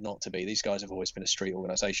pretended not to be. These guys have always been a street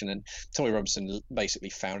organisation, and Tommy Robinson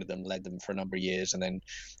basically founded them, led them for a number of years, and then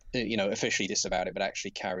officially disavowed it, but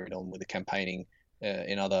actually carried on with the campaigning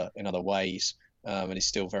in other ways. And he's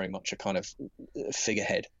still very much a kind of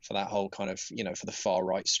figurehead for that whole kind of, for the far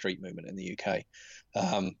right street movement in the UK.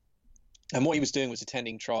 And what he was doing was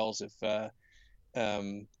attending trials of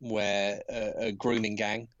where a grooming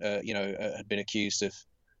gang, had been accused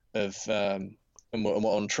of and were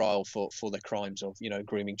on trial for their crimes of,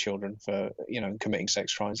 grooming children for, committing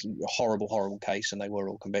sex crimes. Horrible case, and they were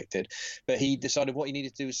all convicted. But he decided what he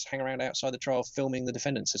needed to do was hang around outside the trial, filming the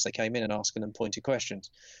defendants as they came in and asking them pointed questions.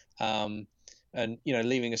 And,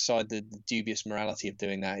 leaving aside the dubious morality of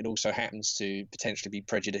doing that, it also happens to potentially be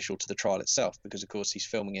prejudicial to the trial itself, because, of course, he's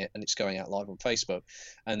filming it and it's going out live on Facebook.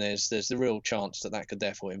 And there's the real chance that could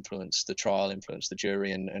therefore influence the trial, influence the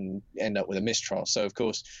jury, and end up with a mistrial. So, of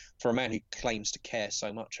course, for a man who claims to care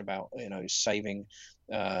so much about, saving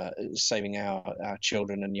our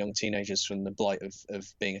children and young teenagers from the blight of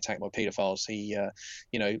being attacked by paedophiles, he,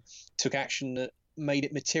 took action that made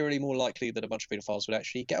it materially more likely that a bunch of paedophiles would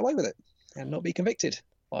actually get away with it and not be convicted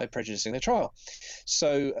by prejudicing the trial.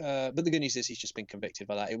 So, but the good news is he's just been convicted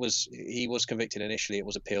by that. He was convicted initially. It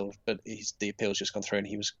was appealed, but the appeal's just gone through, and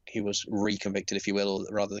he was re-convicted, if you will,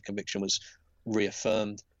 or rather the conviction was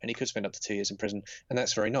reaffirmed, and he could spend up to 2 years in prison, and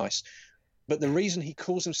that's very nice. But the reason he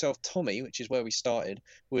calls himself Tommy, which is where we started,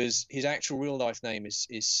 was his actual real life name is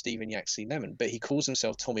Stephen Yaxley Lemon, but he calls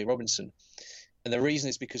himself Tommy Robinson. And the reason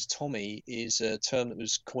is because Tommy is a term that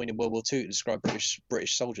was coined in World War II to describe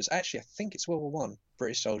British soldiers. Actually, I think it's World War One.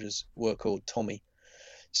 British soldiers were called Tommy.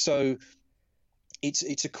 So it's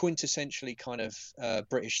a quintessentially kind of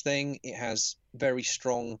British thing. It has very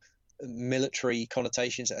strong military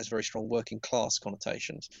connotations. It has very strong working class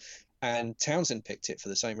connotations. And Townsend picked it for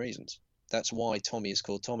the same reasons. That's why Tommy is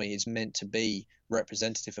called Tommy. He's meant to be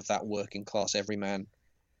representative of that working class everyman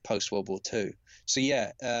post World War II. So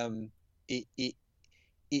yeah.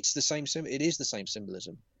 It's the same. It is the same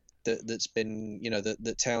symbolism that's been,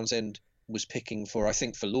 that Townsend was picking for, I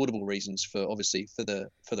think, for laudable reasons, for obviously for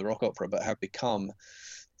the rock opera, but have become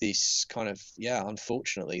this kind of,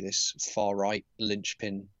 unfortunately, this far right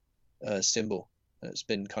linchpin symbol. It's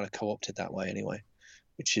been kind of co-opted that way anyway,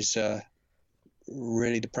 which is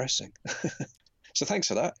really depressing. So thanks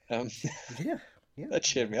for that. Yeah, that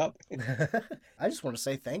cheered me up. I just want to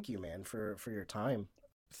say thank you, man, for your time.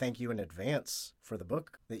 Thank you in advance for the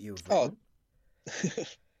book that you've written.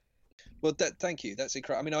 Well, thank you. That's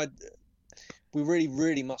incredible. I mean, we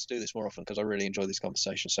really must do this more often, because I really enjoy this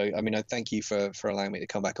conversation. So, I mean, I thank you for allowing me to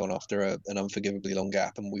come back on after an unforgivably long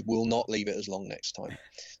gap, and we will not leave it as long next time.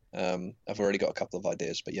 I've already got a couple of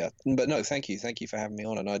ideas, but no, thank you for having me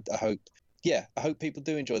on, and I hope people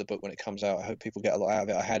do enjoy the book when it comes out. I hope people get a lot out of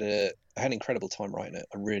it. I had an incredible time writing it.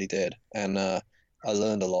 I really did, and I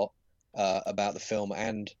learned a lot about the film,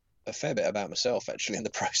 and a fair bit about myself actually in the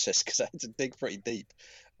process, because I had to dig pretty deep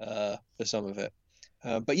for some of it.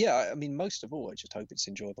 But yeah, I mean, most of all, I just hope it's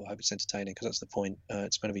enjoyable. I hope it's entertaining, because that's the point.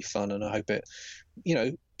 It's going to be fun, and I hope it,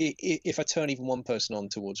 if I turn even one person on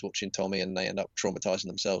towards watching Tommy and they end up traumatizing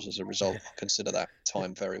themselves as a result, I consider that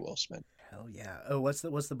time very well spent. Hell yeah! Oh, what's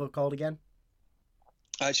the book called again?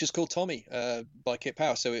 It's just called Tommy by Kit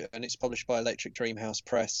Power. And it's published by Electric Dream House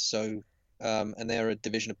Press. So. And they're a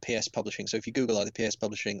division of PS Publishing. So if you Google either PS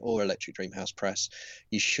Publishing or Electric Dream House Press,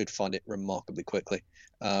 you should find it remarkably quickly.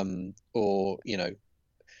 Or,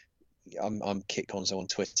 I'm Kit Gonzo on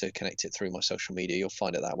Twitter. Connect it through my social media. You'll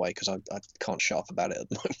find it that way, because I can't shut up about it at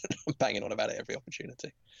the moment. I'm banging on about it every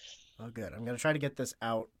opportunity. Oh, good. I'm going to try to get this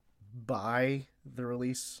out by the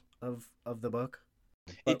release of the book.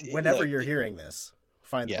 But whenever you're hearing this,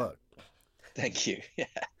 find the book. Thank you. Yeah.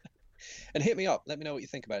 And hit me up. Let me know what you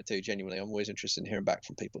think about it too. Genuinely, I'm always interested in hearing back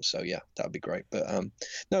from people. So yeah, that would be great. But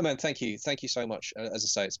no, man, thank you so much. As I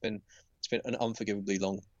say, it's been an unforgivably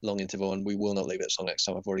long interval, and we will not leave it as long next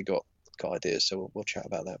time. I've already got ideas, so we'll chat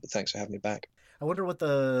about that. But thanks for having me back. I wonder what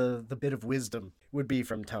the bit of wisdom would be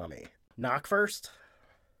from Tommy. Knock first.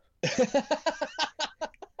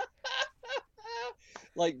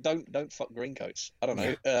 Like don't fuck greencoats. I don't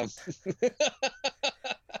know.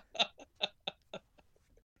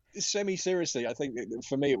 Semi-seriously, I think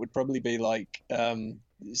for me it would probably be like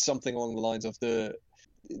something along the lines of the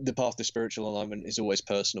path to spiritual alignment is always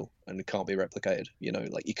personal and it can't be replicated.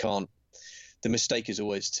 Like you can't. The mistake is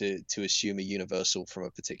always to assume a universal from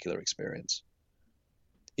a particular experience.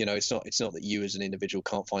 It's not that you as an individual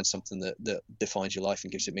can't find something that defines your life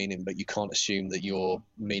and gives it meaning, but you can't assume that your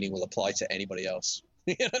meaning will apply to anybody else.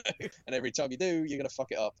 And every time you do, you're gonna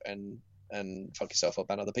fuck it up and fuck yourself up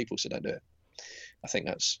and other people, so don't do it. I think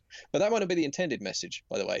but that might not be the intended message,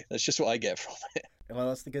 by the way. That's just what I get from it. Well,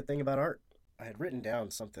 that's the good thing about art. I had written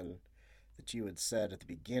down something that you had said at the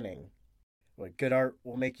beginning. What good art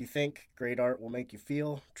will make you think, great art will make you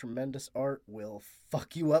feel, tremendous art will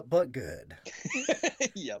fuck you up but good.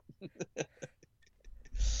 Yep.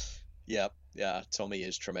 Yep. Yeah, Tommy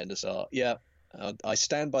is tremendous art. Yeah, I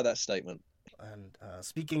stand by that statement. And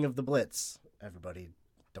speaking of the Blitz, everybody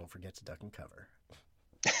don't forget to duck and cover.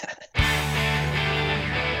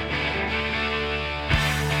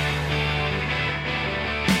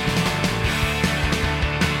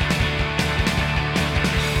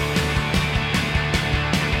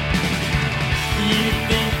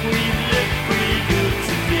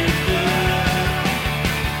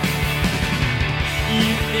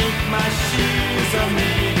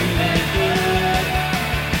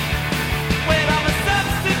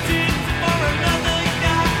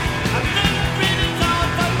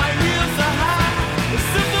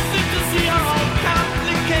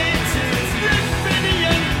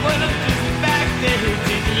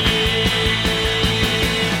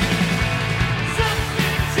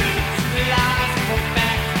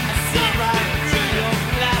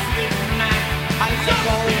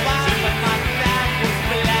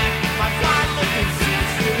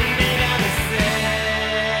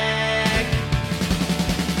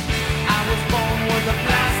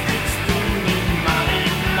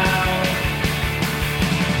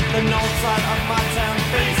 side of my town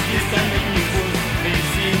faced east and the east was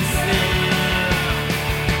facing south.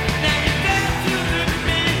 Now you dare to look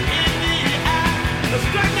me in the eye, the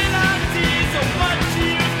struggling on tears of what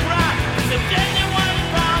tears cry. It's a genuine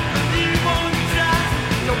problem you won't try.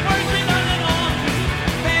 You're working on and on,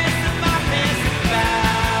 passing by.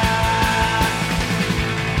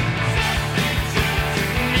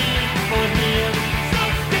 Me for him,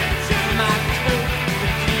 my coat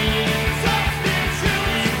for jeans, you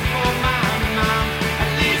for my mom.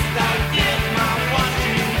 At least I'll get my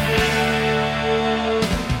washing done.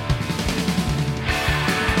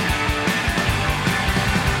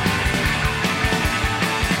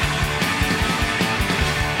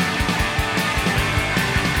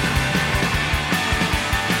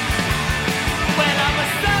 When I'm a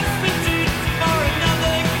substitute for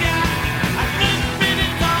another guy, I look pretty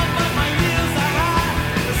tall, but my heels are high.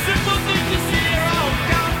 The simple things you see are all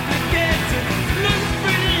complicated. Look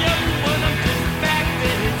pretty young when I'm just back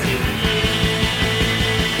there to the end.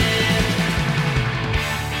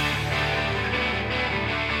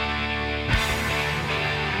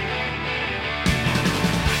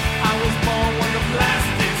 I was born when the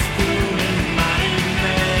plastic's doing my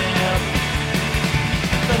map.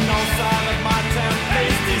 The north side of my town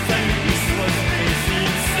faced east and the east was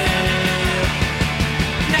facing south.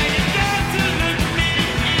 Now you got to look me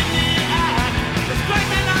in the eye, the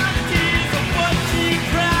scraping on tears of what you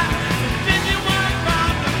cry. The genuine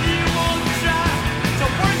problem you won't try. So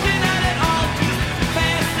working at it all, just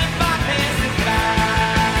pass it by, pass it by.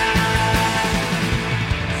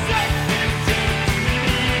 Substitute me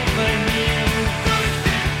for him,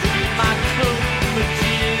 my coat for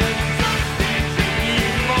jeans. You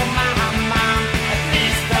for my mom, at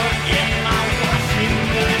least I'll get my washing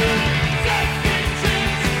done.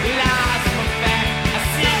 Lies for fact, I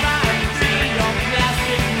see right through your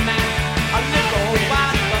plastic map. A little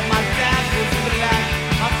white, but my dad was black.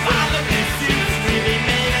 My father suits really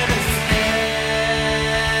made a mistake.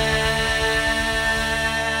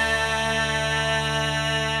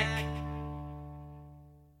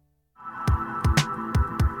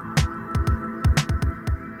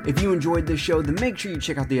 If you enjoyed this show, then make sure you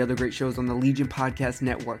check out the other great shows on the Legion Podcast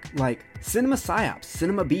Network, like Cinema Psyops,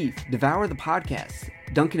 Cinema Beef, Devour the Podcast,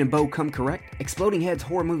 Duncan and Bo Come Correct, Exploding Heads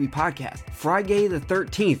Horror Movie Podcast, Friday the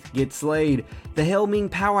 13th, Get Slayed, The Hellming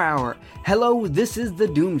Power Hour, Hello, This is the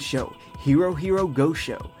Doom Show, Hero Hero Go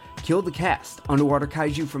Show, Kill the Cast, Underwater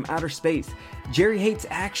Kaiju from Outer Space, Jerry Hates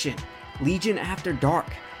Action, Legion After Dark,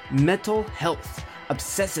 Mental Health,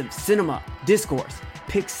 Obsessive Cinema, Discourse,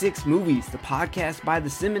 Pick Six Movies, the podcast by The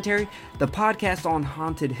Cemetery, the podcast on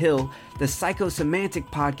Haunted Hill, the Psychosemantic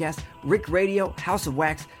podcast, Rick Radio, House of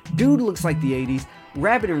Wax, Dude Looks Like the 80s,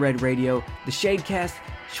 Rabbit and Red Radio, the Shadecast,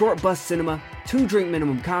 Short Bus Cinema, Two Drink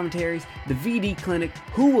Minimum Commentaries, the VD Clinic,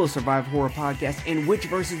 Who Will Survive Horror Podcast, and Witch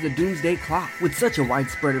vs. the Doomsday Clock. With such a wide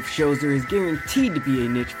spread of shows, there is guaranteed to be a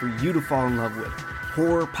niche for you to fall in love with.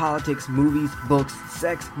 Horror, politics, movies, books,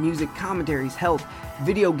 sex, music, commentaries, health,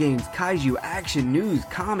 video games, kaiju, action, news,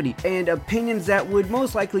 comedy, and opinions that would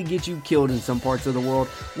most likely get you killed in some parts of the world.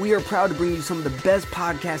 We are proud to bring you some of the best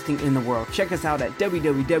podcasting in the world. Check us out at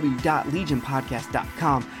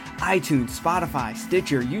www.legionpodcast.com, iTunes, Spotify,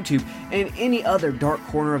 Stitcher, YouTube, and any other dark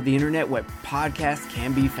corner of the internet where podcasts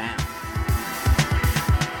can be found.